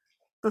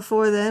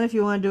 Before then, if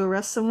you wanted to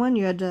arrest someone,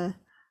 you had to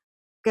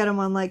get them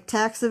on like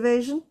tax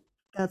evasion.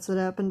 That's what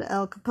happened to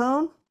Al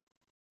Capone.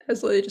 I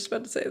was literally just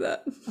about to say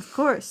that. Of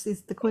course,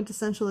 he's the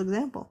quintessential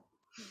example.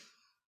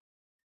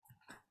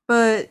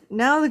 But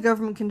now the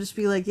government can just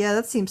be like, yeah,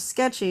 that seems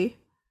sketchy,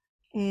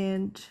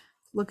 and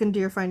look into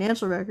your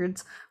financial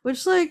records,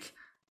 which like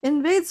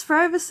invades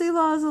privacy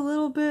laws a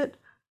little bit,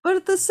 but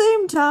at the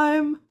same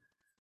time,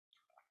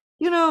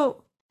 you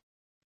know,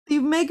 the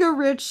mega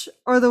rich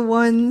are the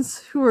ones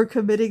who are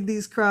committing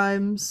these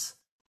crimes.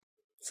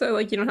 So,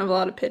 like, you don't have a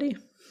lot of pity.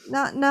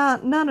 None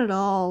at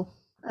all,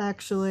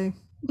 actually.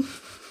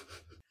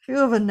 If you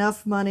have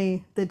enough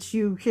money that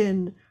you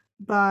can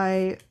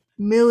buy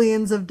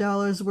millions of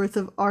dollars worth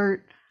of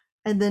art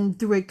and then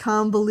through a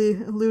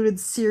convoluted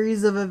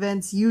series of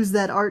events use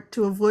that art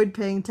to avoid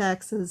paying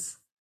taxes,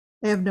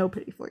 I have no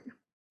pity for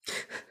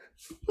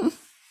you.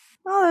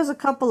 Oh, there's a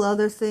couple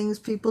other things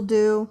people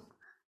do.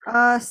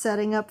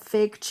 Setting up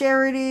fake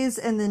charities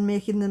and then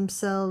making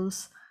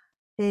themselves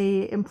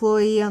a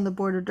employee on the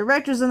board of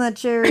directors in that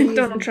charity.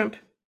 Donald Trump.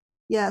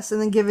 Yes,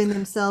 and then giving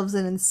themselves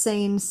an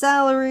insane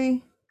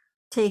salary,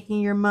 taking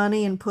your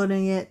money and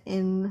putting it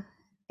in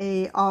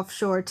a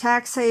offshore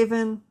tax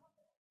haven.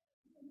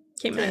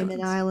 Cayman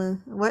Cayman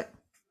Islands. Island. What?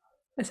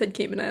 I said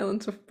Cayman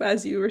Islands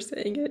as you were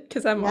saying it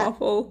because I'm Yeah.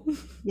 awful.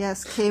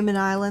 Yes, Cayman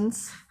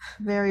Islands.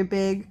 Very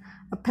big.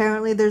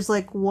 Apparently, there's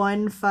like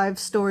one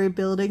 5-story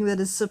building that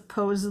is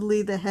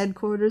supposedly the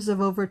headquarters of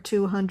over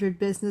 200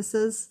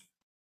 businesses.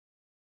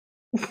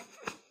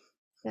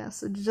 Yeah,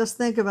 so just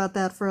think about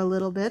that for a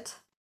little bit.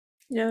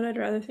 You know what I'd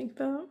rather think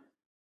about?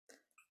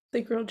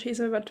 The grilled cheese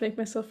I'm about to make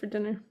myself for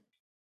dinner.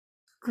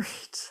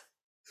 Great.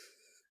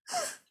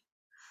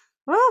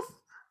 Well,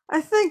 I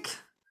think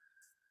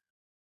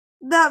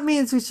that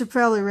means we should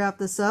probably wrap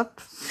this up.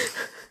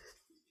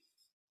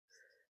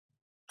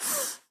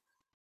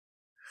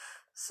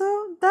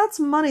 So that's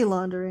money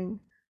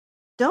laundering.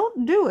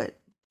 Don't do it.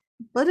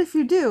 But if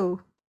you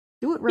do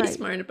it Be right.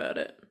 smart about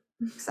it.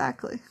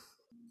 Exactly.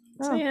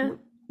 So Oh, yeah,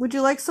 would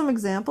you like some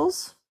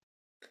examples?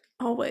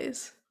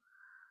 always.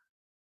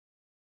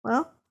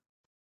 Well,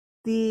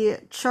 the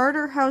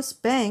Charterhouse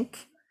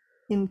Bank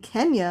in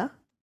Kenya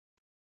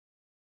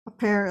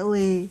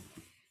apparently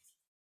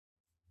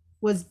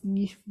was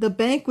the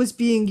bank was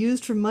being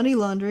used for money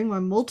laundering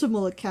on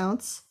multiple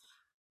accounts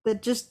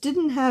that just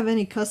didn't have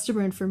any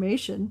customer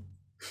information.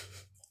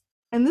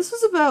 And this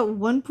was about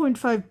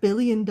 $1.5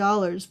 billion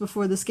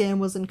before the scam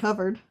was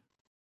uncovered.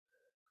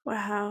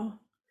 Wow.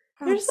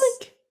 There's That's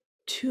like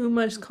too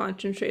much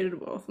concentrated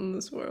wealth in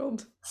this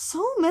world.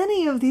 so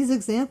many of these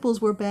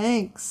examples were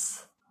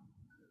banks.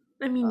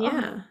 I mean, Oh,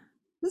 yeah,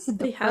 this is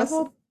they have depressing.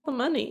 all the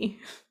money.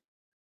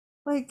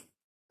 Like,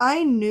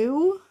 I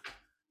knew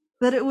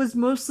that it was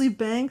mostly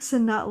banks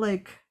and not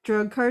like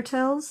drug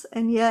cartels,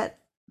 and yet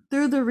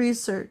through the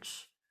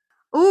research,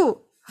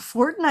 ooh,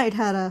 Fortnite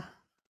had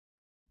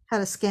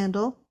a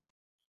scandal.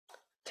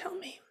 Tell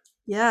me.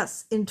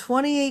 Yes, in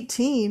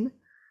 2018,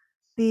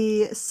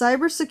 the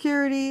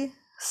cybersecurity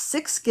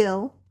six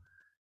skill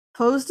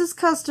posed as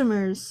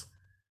customers,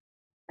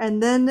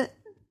 and then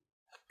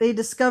they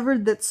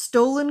discovered that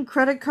stolen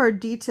credit card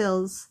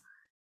details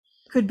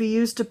could be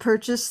used to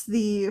purchase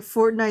the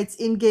Fortnite's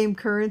in-game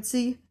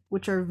currency,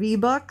 which are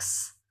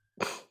V-Bucks.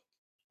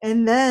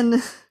 And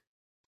then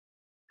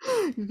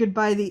you could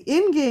buy the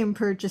in-game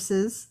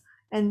purchases,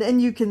 and then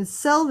you can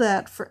sell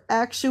that for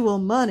actual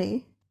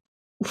money.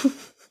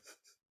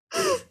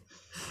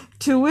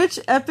 To which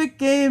Epic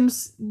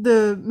Games,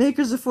 the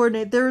makers of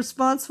Fortnite, their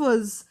response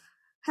was,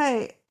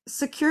 "Hey,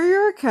 secure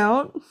your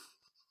account.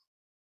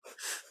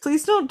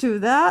 Please don't do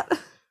that."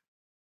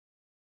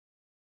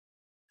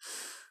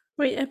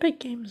 Wait, Epic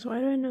Games, why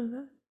do I know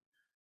that?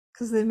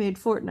 Because they made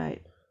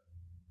Fortnite.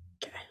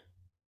 Okay.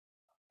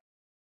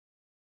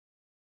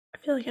 I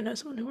feel like I know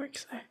someone who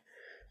works there.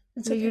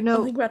 It's You okay. I'll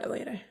know, think about it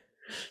later.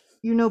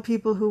 you know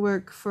people who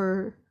work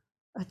for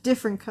a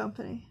different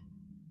company.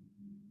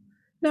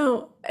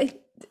 No, I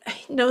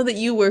know that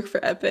you work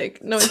for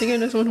Epic. No, I think I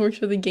know someone who works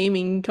for the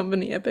gaming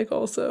company Epic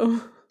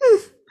also.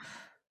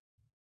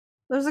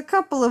 There's a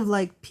couple of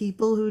like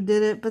people who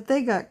did it, but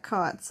they got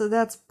caught, so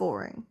that's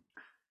boring.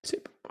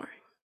 Super boring.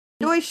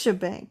 Deutsche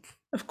Bank.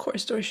 Of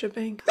course, Deutsche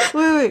Bank.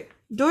 Wait.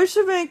 Deutsche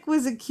Bank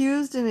was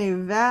accused in a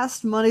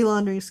vast money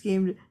laundering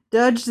scheme to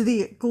dodge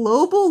the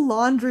global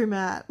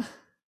laundromat.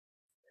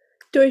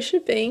 Deutsche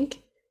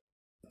Bank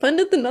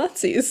funded the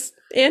Nazis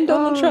and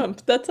Donald Oh,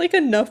 Trump. That's like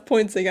enough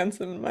points against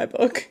them in my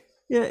book.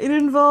 yeah, it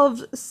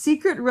involved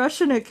secret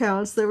Russian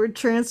accounts that were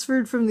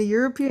transferred from the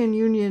European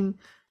Union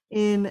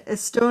in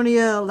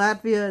Estonia,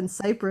 Latvia, and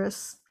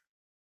Cyprus.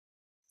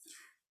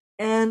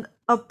 And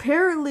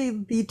apparently,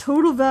 the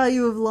total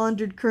value of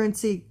laundered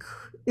currency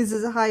is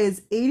as high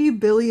as $80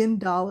 billion.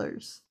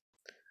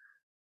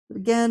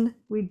 Again,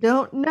 we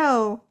don't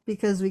know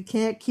because we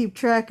can't keep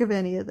track of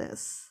any of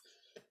this.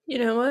 You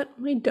know what?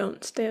 We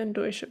don't stand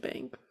Deutsche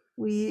Bank.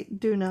 We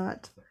do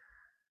not.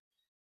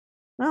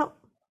 Well,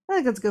 I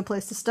think that's a good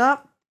place to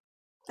stop.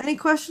 Any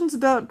questions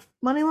about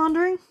money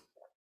laundering?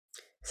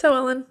 So,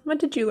 Ellen, what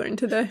did you learn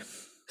today?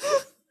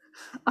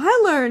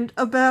 I learned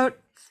about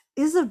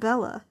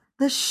Isabella,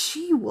 the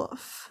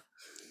she-wolf.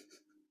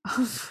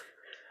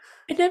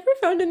 I never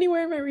found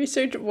anywhere in my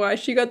research why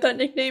she got that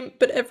nickname,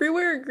 but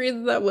everywhere agreed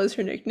that that was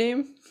her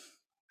nickname.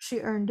 She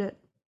earned it.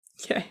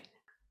 Okay.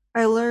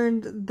 I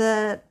learned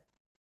that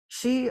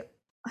she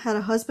had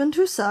a husband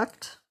who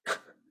sucked,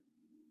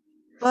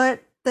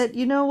 but that,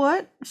 you know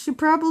what? She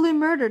probably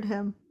murdered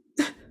him,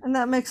 and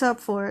that makes up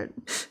for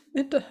it.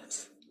 It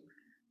does.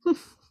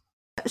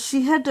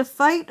 She had to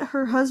fight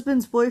her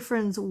husband's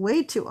boyfriends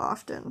way too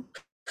often.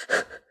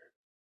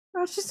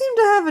 Well, she seemed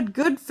to have a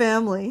good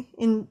family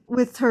in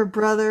with her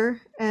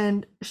brother,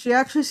 and she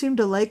actually seemed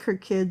to like her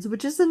kids,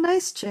 which is a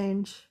nice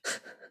change.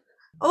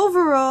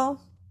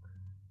 Overall,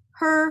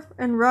 her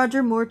and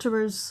Roger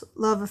Mortimer's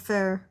love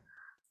affair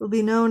will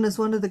be known as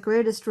one of the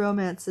greatest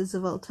romances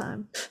of all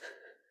time.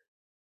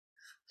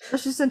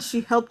 Especially since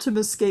she helped him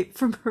escape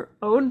from her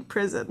own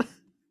prison.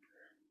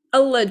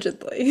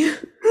 Allegedly.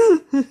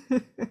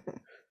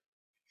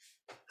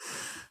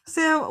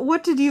 Sam,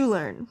 what did you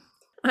learn?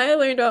 I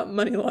learned about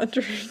money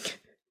laundering.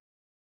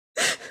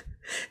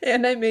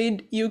 And I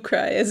made you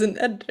cry as an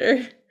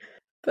editor.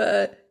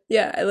 But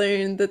yeah, I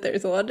learned that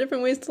there's a lot of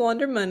different ways to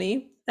launder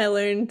money. I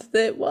learned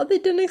that while they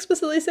didn't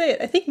explicitly say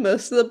it, I think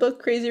most of the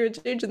book Crazy Rich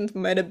Asians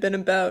might have been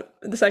about,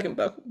 the second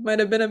book might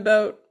have been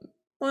about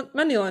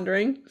money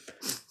laundering.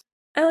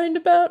 I learned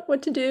about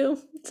what to do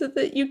so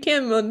that you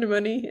can launder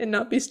money and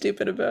not be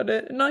stupid about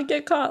it and not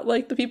get caught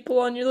like the people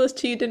on your list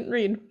who you didn't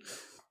read.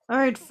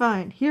 Alright,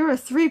 fine. Here are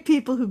 3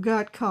 people who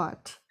got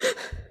caught.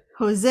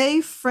 Jose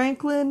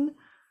Franklin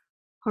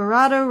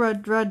Horado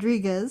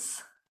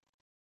Rodriguez,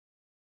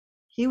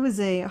 He was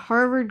a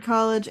Harvard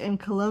College and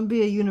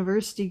Columbia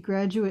University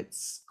graduate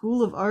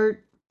School of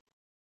Art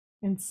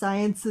and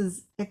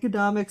Sciences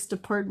Economics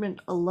Department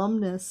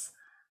alumnus.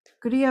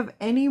 Could he have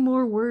any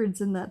more words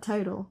in that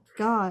title?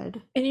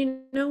 God. And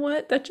you know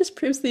what? That just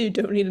proves that you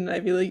don't need an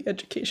Ivy League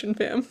education,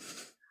 fam.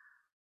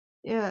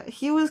 Yeah,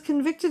 he was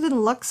convicted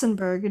in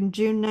Luxembourg in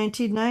June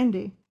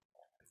 1990.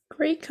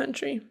 Great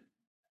country.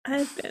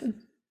 I've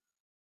been.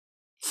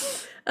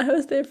 I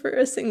was there for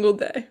a single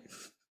day.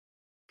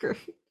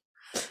 Great.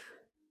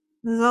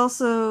 There's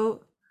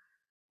also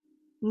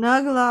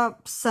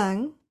Naglap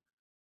Seng,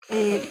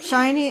 a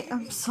Chinese.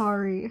 I'm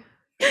sorry.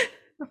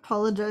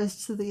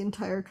 Apologize to the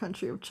entire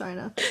country of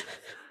China.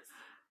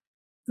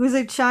 Who is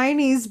a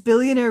Chinese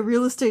billionaire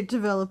real estate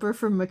developer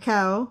from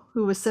Macau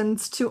who was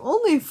sentenced to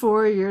only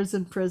 4 years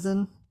in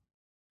prison.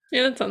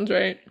 Yeah, that sounds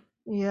right.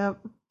 Yep.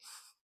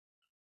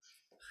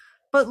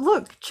 But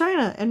look,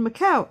 China and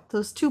Macau,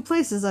 those two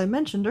places I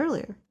mentioned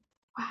earlier.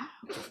 Wow.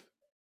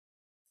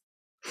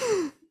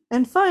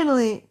 And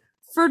finally,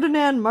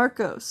 Ferdinand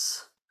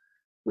Marcos.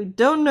 We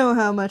don't know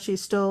how much he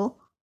stole.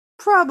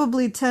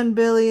 Probably $10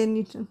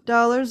 billion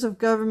of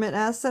government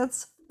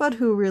assets, but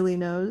who really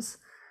knows?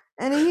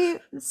 And he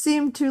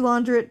seemed to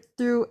launder it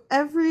through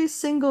every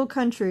single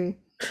country.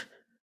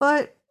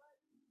 But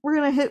we're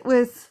going to hit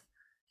with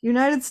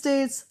United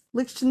States,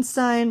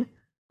 Liechtenstein,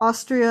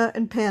 Austria,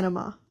 and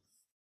Panama.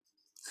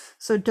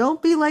 So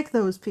don't be like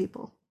those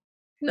people.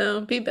 No,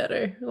 be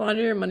better.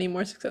 Launder your money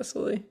more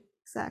successfully.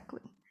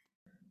 Exactly.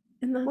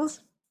 And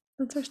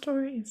that's our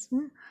stories.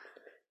 Yeah.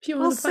 If you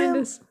want to find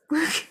us...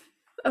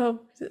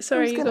 Oh,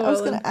 sorry, I was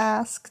going to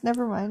ask.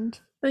 Never mind.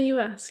 No, you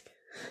ask.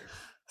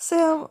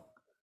 Sam,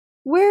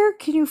 where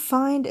can you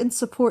find and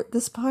support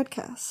this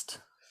podcast?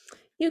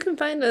 You can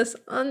find us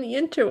on the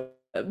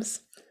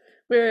interwebs.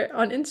 We're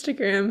on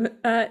Instagram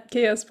at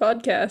Chaos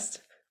Podcast.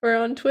 We're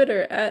on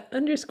Twitter at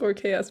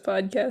 _Chaos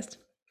Podcast.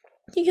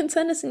 You can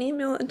send us an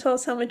email and tell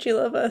us how much you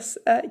love us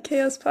at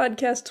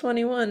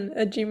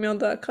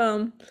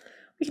chaospodcast21@gmail.com.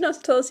 You can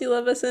also tell us you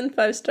love us in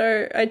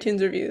 5-star iTunes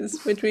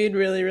reviews, which we'd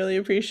really, really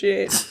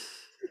appreciate.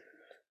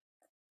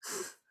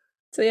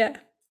 So yeah,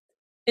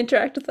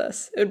 interact with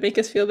us. It would make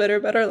us feel better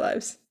about our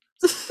lives.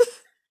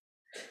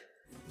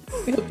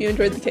 We hope you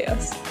enjoyed the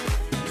chaos.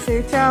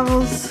 Safe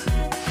travels.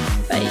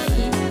 Bye.